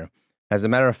go in there. As a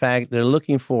matter of fact, they're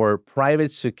looking for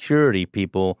private security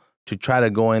people to try to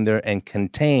go in there and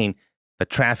contain the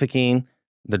trafficking,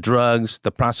 the drugs,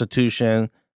 the prostitution,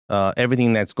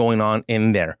 everything that's going on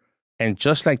in there. And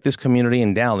just like this community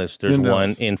in Dallas, there's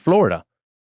one in Florida.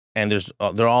 And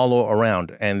they're all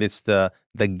around, and it's the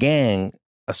gang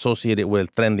associated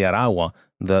with Tren de Aragua,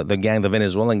 the gang, the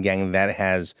Venezuelan gang that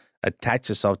has attached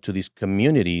itself to these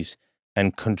communities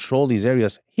and control these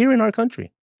areas here in our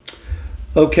country.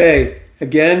 Okay,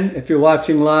 again, if you're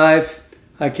watching live,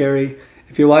 hi Carrie.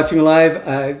 If you're watching live,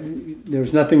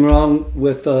 there's nothing wrong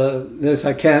with this.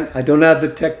 I don't have the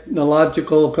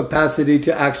technological capacity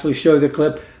to actually show the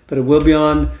clip, but it will be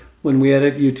on when we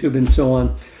edit YouTube and so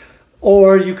on.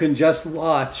 Or you can just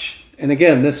watch, and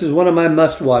again, this is one of my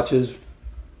must-watches.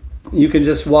 You can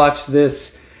just watch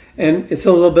this, and it's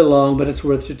a little bit long, but it's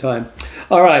worth your time.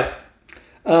 All right,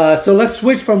 so let's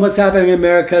switch from what's happening in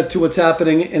America to what's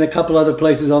happening in a couple other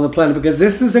places on the planet, because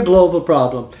this is a global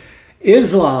problem.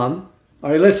 Islam,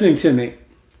 are you listening to me?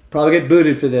 Probably get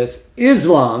booted for this.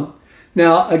 Islam,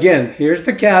 now again, here's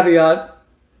the caveat.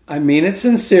 I mean it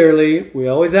sincerely. We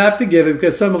always have to give it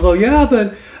because some will go, yeah,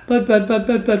 but.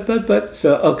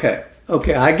 So,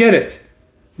 okay, I get it.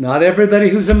 Not everybody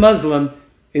who's a Muslim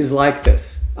is like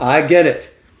this. I get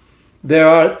it. There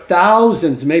are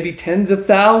thousands, maybe tens of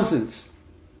thousands,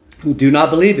 who do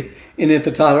not believe in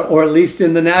intifada, or at least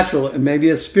in the natural, and maybe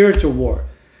a spiritual war.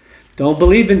 Don't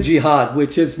believe in jihad,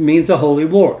 which means a holy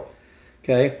war.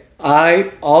 Okay?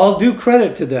 I all due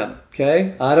credit to them.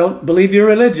 Okay, I don't believe your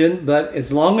religion, but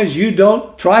as long as you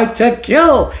don't try to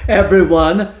kill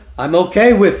everyone, I'm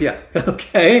okay with you.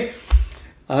 Okay,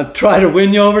 I'll try to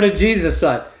win you over to Jesus'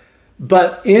 side.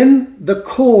 But in the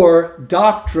core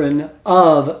doctrine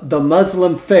of the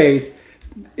Muslim faith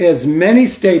is many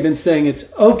statements saying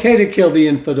it's okay to kill the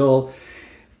infidel.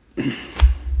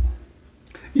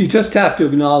 You just have to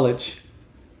acknowledge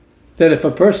that if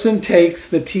a person takes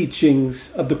the teachings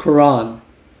of the Quran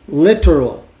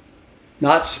literal,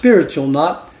 not spiritual,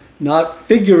 not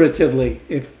figuratively.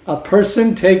 If a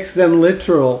person takes them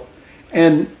literal,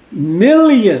 and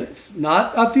millions,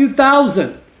 not a few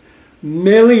thousand,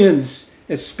 millions,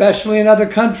 especially in other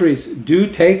countries, do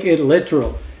take it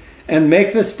literal and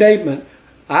make the statement,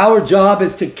 our job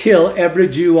is to kill every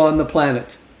Jew on the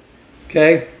planet.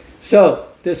 Okay? So,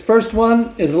 this first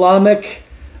one, Islamic,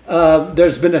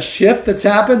 there's been a shift that's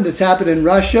happened. This happened in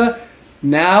Russia.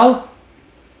 Now,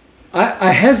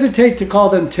 I hesitate to call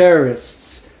them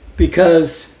terrorists,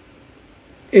 because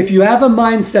if you have a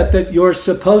mindset that you're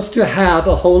supposed to have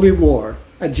a holy war,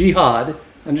 a jihad,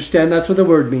 understand that's what the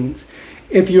word means.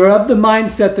 If you're of the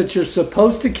mindset that you're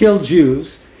supposed to kill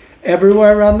Jews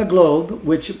everywhere around the globe,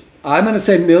 which I'm going to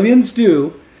say millions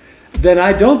do, then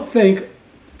I don't think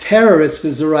terrorist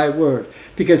is the right word.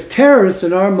 Because terrorist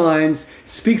in our minds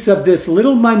speaks of this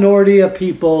little minority of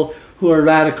people who are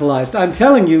radicalized. I'm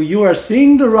telling you, you are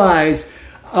seeing the rise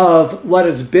of what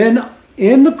has been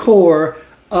in the core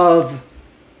of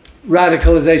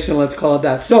radicalization, let's call it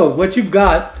that. So what you've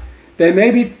got, they may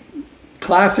be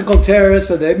classical terrorists,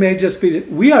 or they may just be,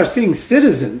 we are seeing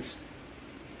citizens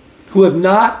who have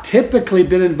not typically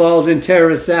been involved in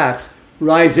terrorist acts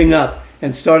rising up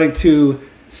and starting to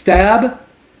stab,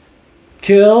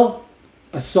 kill,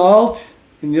 assault,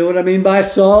 and you know what I mean by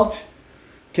assault,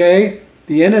 okay?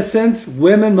 The innocent,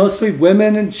 women, mostly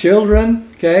women and children,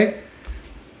 okay?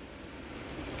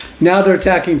 Now they're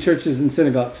attacking churches and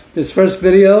synagogues. This first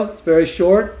video, it's very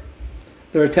short.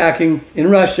 They're attacking,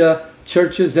 in Russia,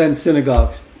 churches and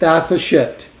synagogues. That's a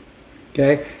shift.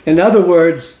 Okay? In other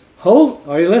words,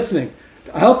 are you listening?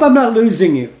 I hope I'm not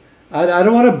losing you. I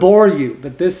don't want to bore you,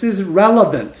 but this is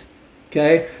relevant.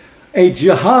 Okay? A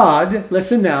jihad,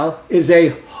 listen now, is a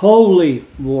holy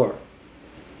war.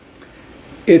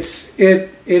 It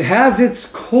has its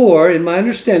core, in my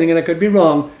understanding, and I could be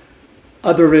wrong,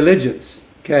 other religions.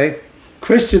 Okay?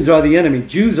 Christians are the enemy.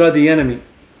 Jews are the enemy.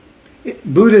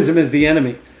 Buddhism is the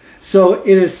enemy. So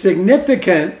it is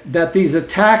significant that these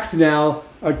attacks now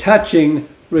are touching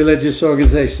religious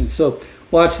organizations. So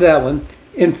watch that one.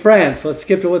 In France, let's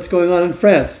skip to what's going on in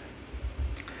France.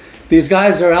 These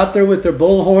guys are out there with their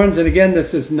bullhorns, and again,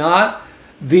 this is not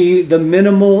the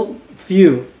minimal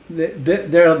few.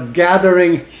 They're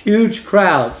gathering huge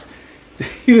crowds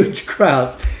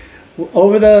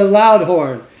over the loud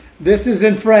horn. This is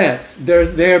in France.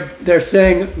 They're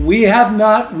saying, we have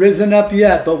not risen up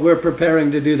yet, but we're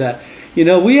preparing to do that. You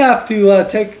know, we have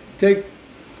to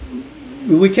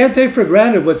we can't take for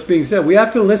granted what's being said. We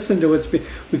have to listen to what's being.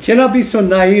 We cannot be so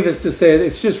naive as to say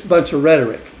it's just a bunch of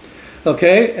rhetoric.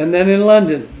 Okay, and then in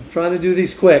London, I'm trying to do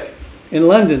these quick. In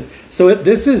London, so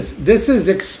this is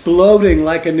exploding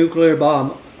like a nuclear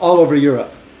bomb all over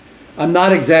Europe. I'm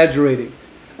not exaggerating.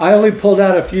 I only pulled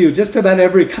out a few. Just about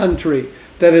every country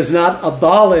that has not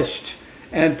abolished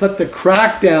and put the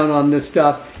crackdown on this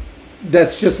stuff,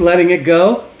 that's just letting it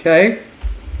go, okay,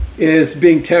 is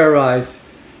being terrorized.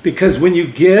 Because when you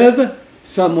give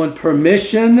someone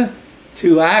permission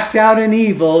to act out in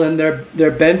evil, and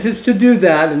their bent is to do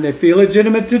that, and they feel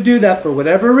legitimate to do that for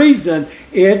whatever reason,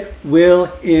 it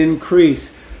will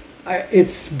increase.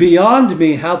 It's beyond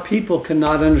me how people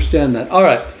cannot understand that. All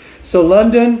right, so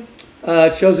London,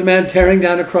 it shows a man tearing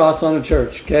down a cross on a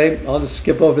church. Okay, I'll just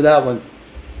skip over that one.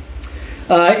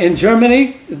 In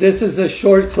Germany, this is a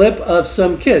short clip of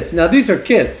some kids. Now, these are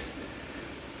kids.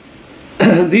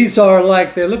 These are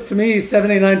like, they look to me 7,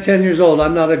 8, 9, 10 years old.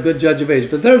 I'm not a good judge of age,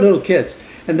 but they're little kids.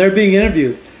 And they're being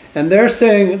interviewed. And they're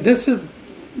saying, this is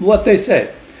what they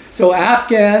say. So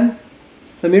let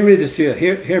me read this to you.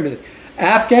 Hear me.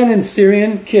 Afghan and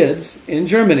Syrian kids in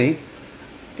Germany,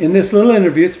 in this little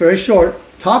interview, it's very short,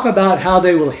 talk about how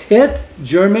they will hit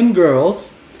German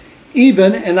girls,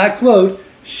 even, and I quote,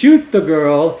 shoot the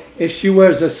girl if she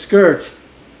wears a skirt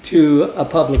to a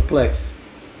public place.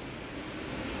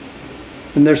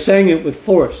 And they're saying it with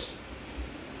force.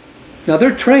 Now,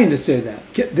 they're trained to say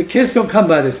that. The kids don't come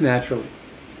by this naturally.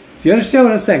 Do you understand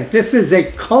what I'm saying? This is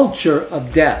a culture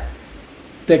of death.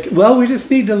 Well, we just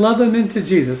need to love them into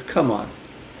Jesus. Come on.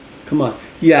 Come on.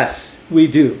 Yes, we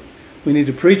do. We need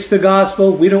to preach the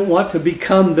gospel. We don't want to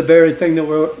become the very thing that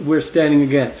we're standing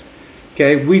against.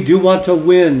 Okay? We do want to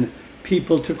win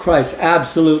people to Christ.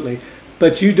 Absolutely.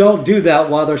 But you don't do that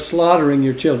while they're slaughtering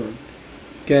your children.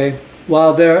 Okay?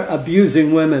 While they're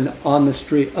abusing women on the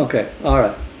street. Okay, all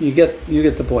right. You get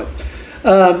the point.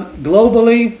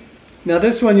 Globally, now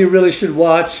this one you really should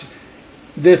watch.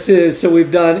 This is, so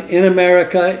we've done in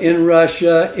America, in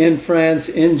Russia, in France,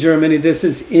 in Germany. This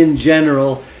is in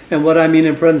general. And what I mean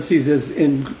in parentheses is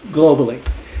in globally.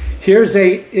 Here's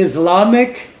a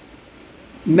Islamic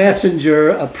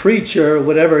messenger, a preacher,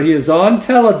 whatever. He is on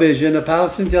television, a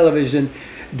Palestinian television,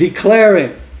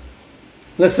 declaring,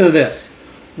 listen to this.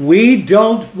 We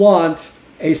don't want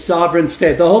a sovereign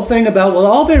state. The whole thing about, well,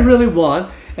 all they really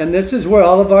want, and this is where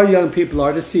all of our young people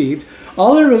are deceived,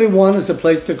 all they really want is a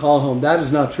place to call home. That is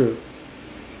not true.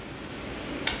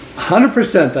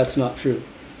 100% that's not true.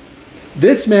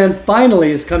 This man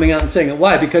finally is coming out and saying it.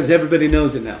 Why? Because everybody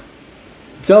knows it now.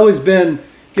 It's always been,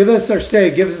 give us our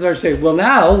state, give us our state. Well,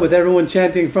 now, with everyone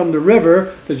chanting from the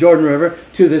river, the Jordan River,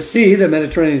 to the sea, the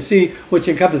Mediterranean Sea, which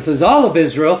encompasses all of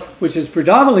Israel, which is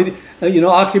predominantly,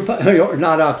 occupied, or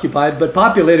not occupied, but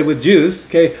populated with Jews.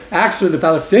 Okay, actually, the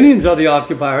Palestinians are the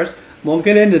occupiers. Won't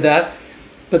get into that.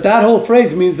 But that whole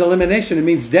phrase means elimination. It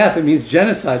means death. It means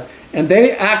genocide. And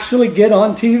they actually get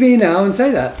on TV now and say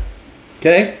that.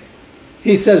 Okay?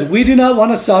 He says, we do not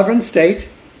want a sovereign state.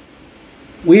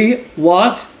 We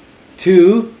want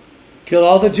to kill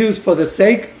all the Jews for the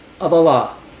sake of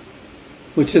Allah,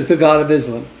 which is the God of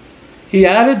Islam. He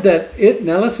added that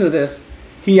now listen to this,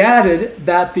 he added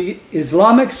that the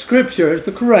Islamic scriptures,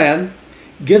 the Quran,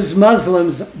 gives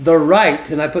Muslims the right,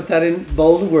 and I put that in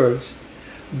bold words,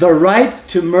 the right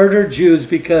to murder Jews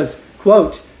because,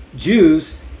 quote,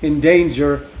 Jews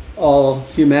endanger all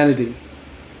humanity.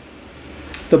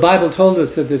 The Bible told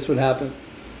us that this would happen.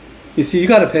 You see, you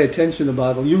got to pay attention to the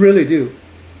Bible. You really do.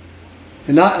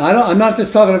 And I'm not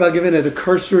just talking about giving it a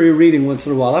cursory reading once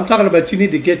in a while. I'm talking about you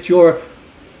need to get your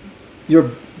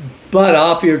your butt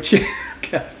off your chair.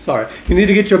 Sorry. You need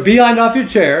to get your behind off your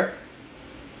chair,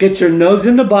 get your nose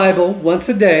in the Bible once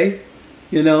a day,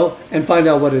 and find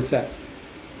out what it says.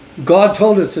 God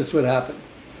told us this would happen.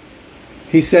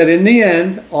 He said in the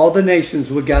end, all the nations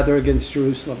would gather against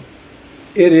Jerusalem.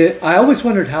 I always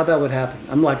wondered how that would happen.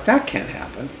 I'm like, that can't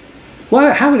happen.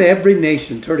 Why? How would every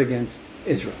nation turn against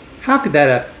Israel? How could that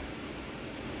happen?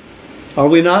 Are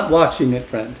we not watching it,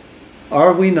 friend?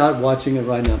 Are we not watching it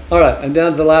right now? All right, I'm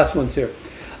down to the last ones here.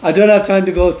 I don't have time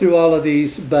to go through all of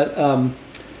these, but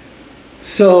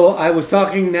so I was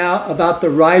talking now about the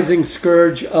rising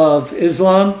scourge of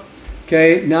Islam.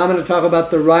 Okay, now I'm going to talk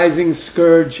about the rising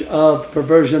scourge of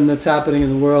perversion that's happening in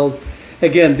the world.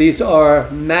 Again, these are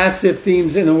massive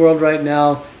themes in the world right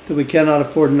now that we cannot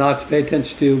afford not to pay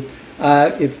attention to.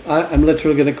 I'm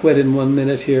literally going to quit in 1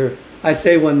 minute here. I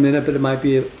say 1 minute, but it might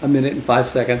be a minute and 5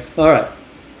 seconds. All right.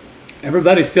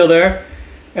 Everybody still there?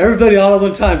 Everybody all at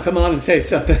one time, come on and say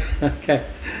something. Okay.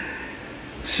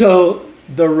 So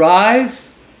the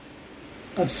rise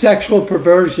of sexual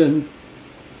perversion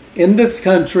in this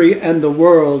country and the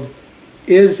world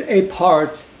is a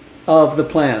part of the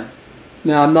plan.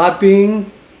 Now, I'm not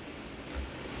being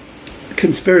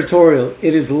conspiratorial.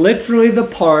 It is literally the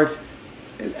part.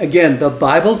 Again, the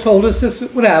Bible told us this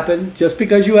would happen. Just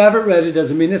because you haven't read it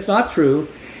doesn't mean it's not true.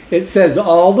 It says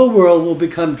all the world will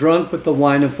become drunk with the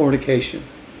wine of fornication.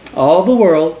 All the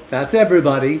world, that's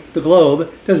everybody, the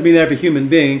globe, doesn't mean every human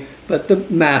being, but the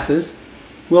masses,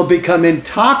 will become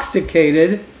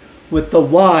intoxicated with the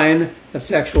wine of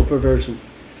sexual perversion.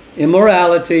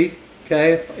 Immorality,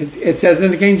 okay? It says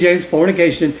in the King James,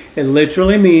 fornication, it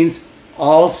literally means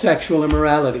all sexual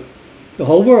immorality. The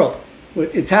whole world.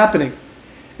 It's happening.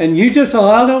 And you just,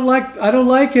 I don't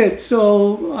like it,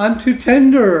 so I'm too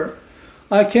tender.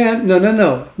 I can't.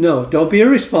 No, don't be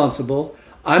irresponsible.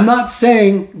 I'm not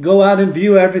saying go out and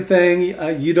view everything.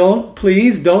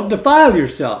 Please don't defile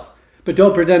yourself. But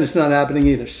don't pretend it's not happening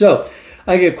either. So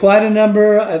I get quite a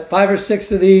number, 5 or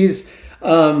 6 of these.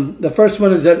 The first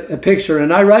one is a picture,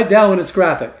 and I write down when it's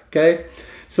graphic, okay?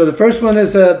 So the first one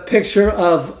is a picture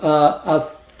of a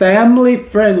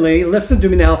family-friendly, listen to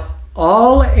me now,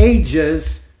 all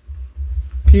ages,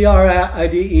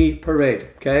 Pride parade,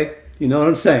 okay? You know what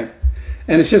I'm saying?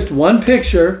 And it's just one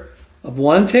picture of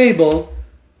one table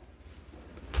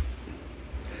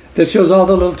that shows all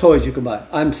the little toys you can buy.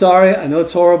 I'm sorry, I know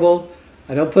it's horrible.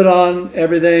 I don't put on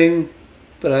everything,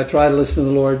 but I try to listen to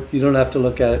the Lord. You don't have to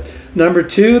look at it. Number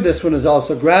 2, this one is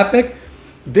also graphic.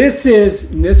 This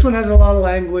one has a lot of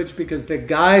language because the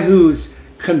guy who's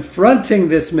confronting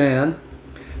this man,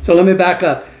 so let me back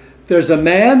up. There's a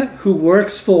man who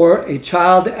works for a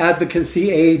child advocacy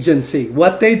agency.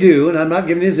 What they do, and I'm not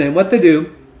giving his name, what they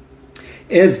do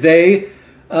is they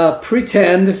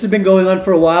pretend, this has been going on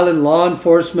for a while in law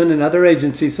enforcement and other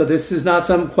agencies, so this is not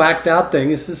some quacked out thing.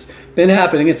 This has been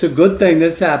happening. It's a good thing that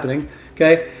it's happening,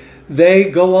 okay? They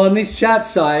go on these chat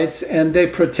sites and they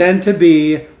pretend to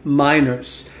be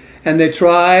minors. And they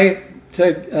try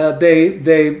to,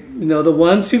 the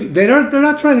ones who, they're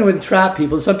not trying to entrap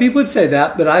people. Some people would say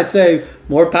that, but I say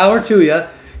more power to you,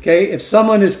 okay? If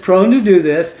someone is prone to do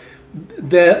this,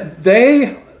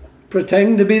 they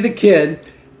pretending to be the kid.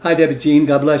 Hi, Debbie Jean.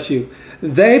 God bless you.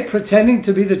 They pretending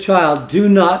to be the child, do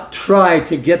not try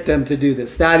to get them to do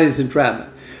this. That is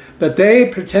entrapment. But they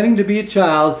pretending to be a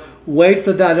child, wait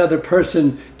for that other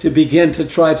person to begin to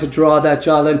try to draw that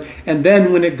child in. And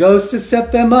then when it goes to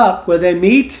set them up where they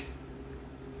meet,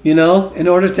 in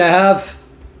order to have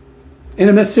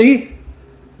intimacy,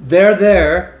 they're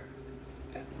there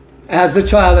as the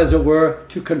child, as it were,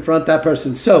 to confront that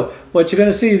person. So what you're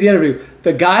going to see is the interview.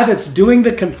 The guy that's doing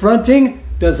the confronting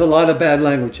does a lot of bad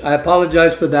language. I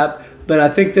apologize for that, but I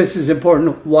think this is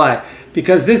important. Why?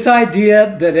 Because this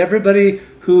idea that everybody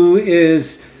who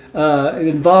is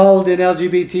involved in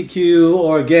LGBTQ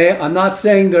or gay, I'm not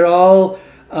saying they're all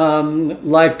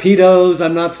like pedos.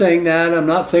 I'm not saying that. I'm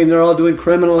not saying they're all doing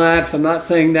criminal acts. I'm not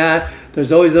saying that.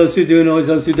 There's always those who do and always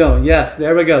those who don't. Yes,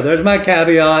 there we go. There's my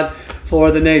caveat for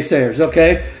the naysayers,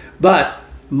 okay? But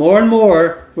more and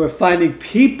more, we're finding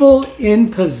people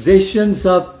in positions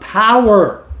of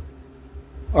power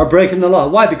are breaking the law.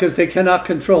 Why? Because they cannot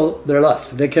control their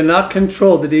lust. They cannot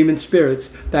control the demon spirits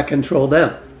that control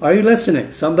them. Are you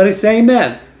listening? Somebody say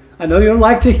amen. I know you don't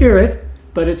like to hear it,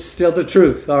 but it's still the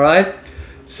truth, all right?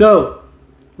 So,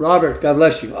 Robert, God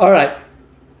bless you. All right.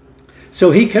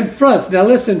 So he confronts. Now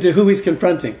listen to who he's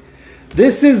confronting.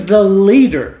 This is the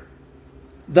leader,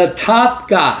 the top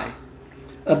guy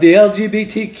of the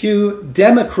LGBTQ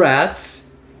Democrats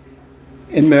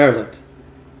in Maryland.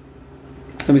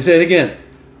 Let me say it again.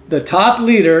 The top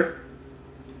leader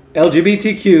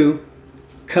LGBTQ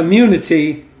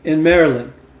community in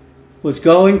Maryland was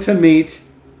going to meet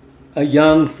a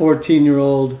young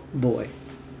 14-year-old boy.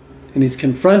 And he's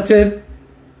confronted,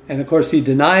 and of course he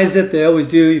denies it. They always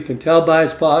do. You can tell by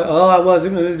his pocket, oh, I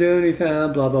wasn't going to do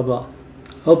anything, blah, blah, blah.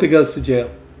 Hope he goes to jail.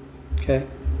 Okay?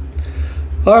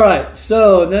 All right,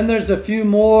 so then there's a few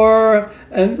more.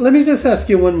 And let me just ask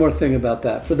you one more thing about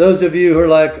that. For those of you who are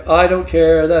like, I don't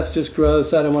care, that's just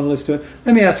gross, I don't want to listen to it.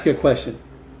 Let me ask you a question.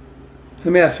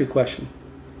 Let me ask you a question.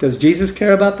 Does Jesus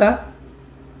care about that?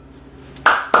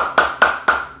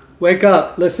 Wake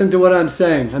up. Listen to what I'm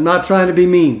saying. I'm not trying to be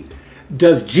mean.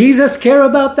 Does Jesus care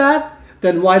about that?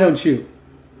 Then why don't you?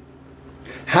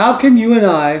 How can you and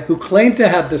I, who claim to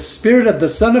have the Spirit of the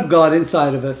Son of God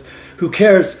inside of us, who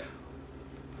cares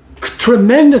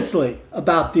tremendously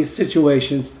about these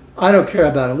situations, I don't care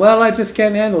about it. Well, I just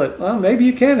can't handle it. Well, maybe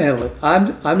you can handle it.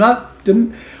 I'm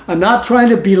not trying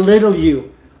to belittle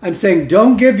you. I'm saying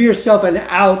don't give yourself an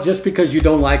out just because you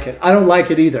don't like it. I don't like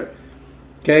it either.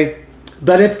 Okay?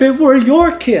 But if it were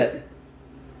your kid,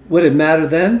 would it matter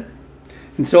then?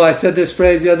 And so I said this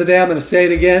phrase the other day. I'm going to say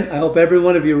it again. I hope every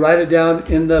one of you write it down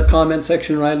in the comment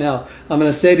section right now. I'm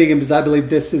going to say it again because I believe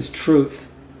this is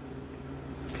truth.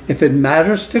 If it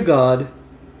matters to God,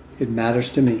 it matters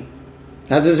to me.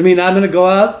 That doesn't mean I'm going to go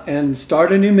out and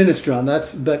start a new ministry on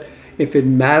that. But if it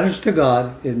matters to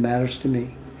God, it matters to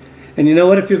me. And you know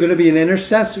what? If you're going to be an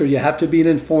intercessor, you have to be an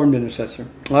informed intercessor.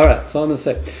 All right, that's all I'm going to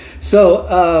say.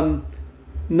 So,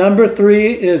 number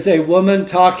 3 is a woman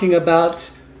talking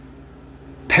about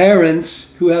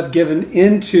parents who have given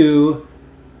into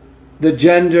the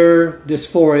gender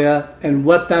dysphoria and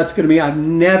what that's going to be. I've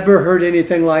never heard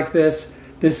anything like this.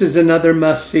 This is another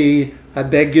must-see. I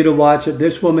beg you to watch it.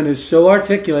 This woman is so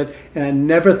articulate, and I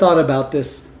never thought about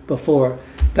this before.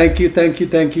 Thank you, thank you,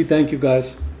 thank you, thank you,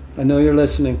 guys. I know you're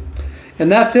listening.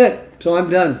 And that's it. So I'm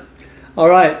done. All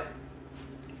right.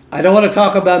 I don't want to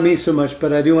talk about me so much,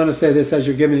 but I do want to say this as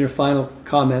you're giving your final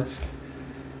comments.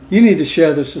 You need to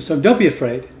share this with someone. Don't be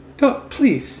afraid. Don't,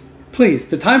 please, please.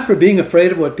 The time for being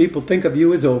afraid of what people think of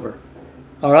you is over.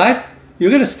 All right? You're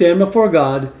going to stand before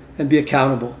God and be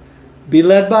accountable. Be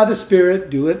led by the Spirit.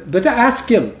 Do it. But to ask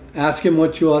Him. Ask Him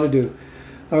what you ought to do.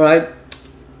 All right?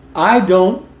 I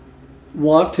don't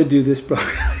want to do this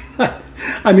program.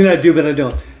 I mean, I do, but I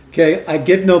don't. Okay? I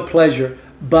get no pleasure.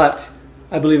 But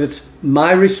I believe it's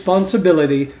my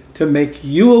responsibility to make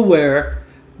you aware,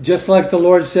 just like the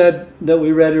Lord said that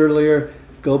we read earlier.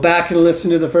 Go back and listen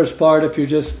to the first part if you're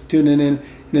just tuning in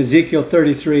Ezekiel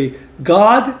 33.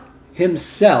 God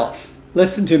Himself,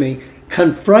 listen to me,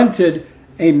 confronted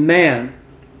a man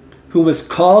who was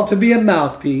called to be a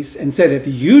mouthpiece and said, if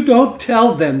you don't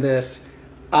tell them this,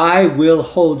 I will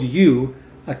hold you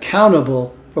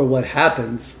accountable for what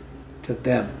happens to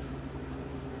them.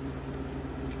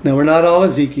 Now, we're not all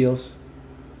Ezekiels,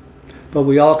 but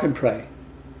we all can pray.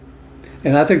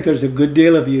 And I think there's a good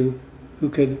deal of you who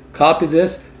could copy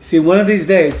this. See, one of these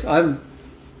days, I'm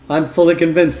fully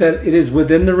convinced that it is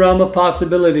within the realm of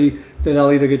possibility that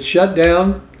I'll either get shut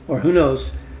down or who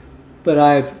knows. But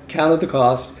I've counted the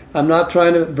cost. I'm not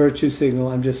trying to virtue signal.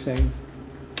 I'm just saying.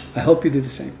 I hope you do the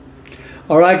same.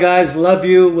 All right, guys. Love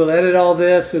you. We'll edit all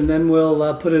this, and then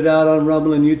we'll put it out on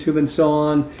Rumble and YouTube and so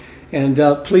on. And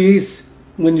please,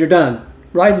 when you're done,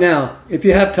 right now, if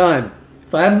you have time,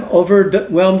 if I haven't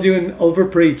overwhelmed you and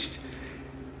overpreached,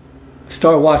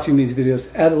 start watching these videos.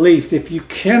 At least, if you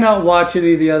cannot watch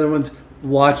any of the other ones,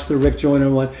 watch the Rick Joyner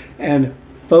one and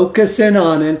focus in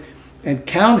on it and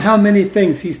count how many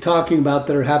things he's talking about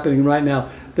that are happening right now.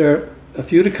 There are a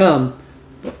few to come,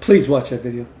 but please watch that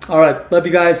video. All right, love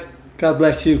you guys. God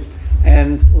bless you.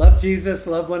 And love Jesus,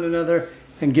 love one another,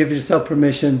 and give yourself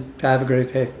permission to have a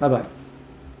great day. Bye-bye.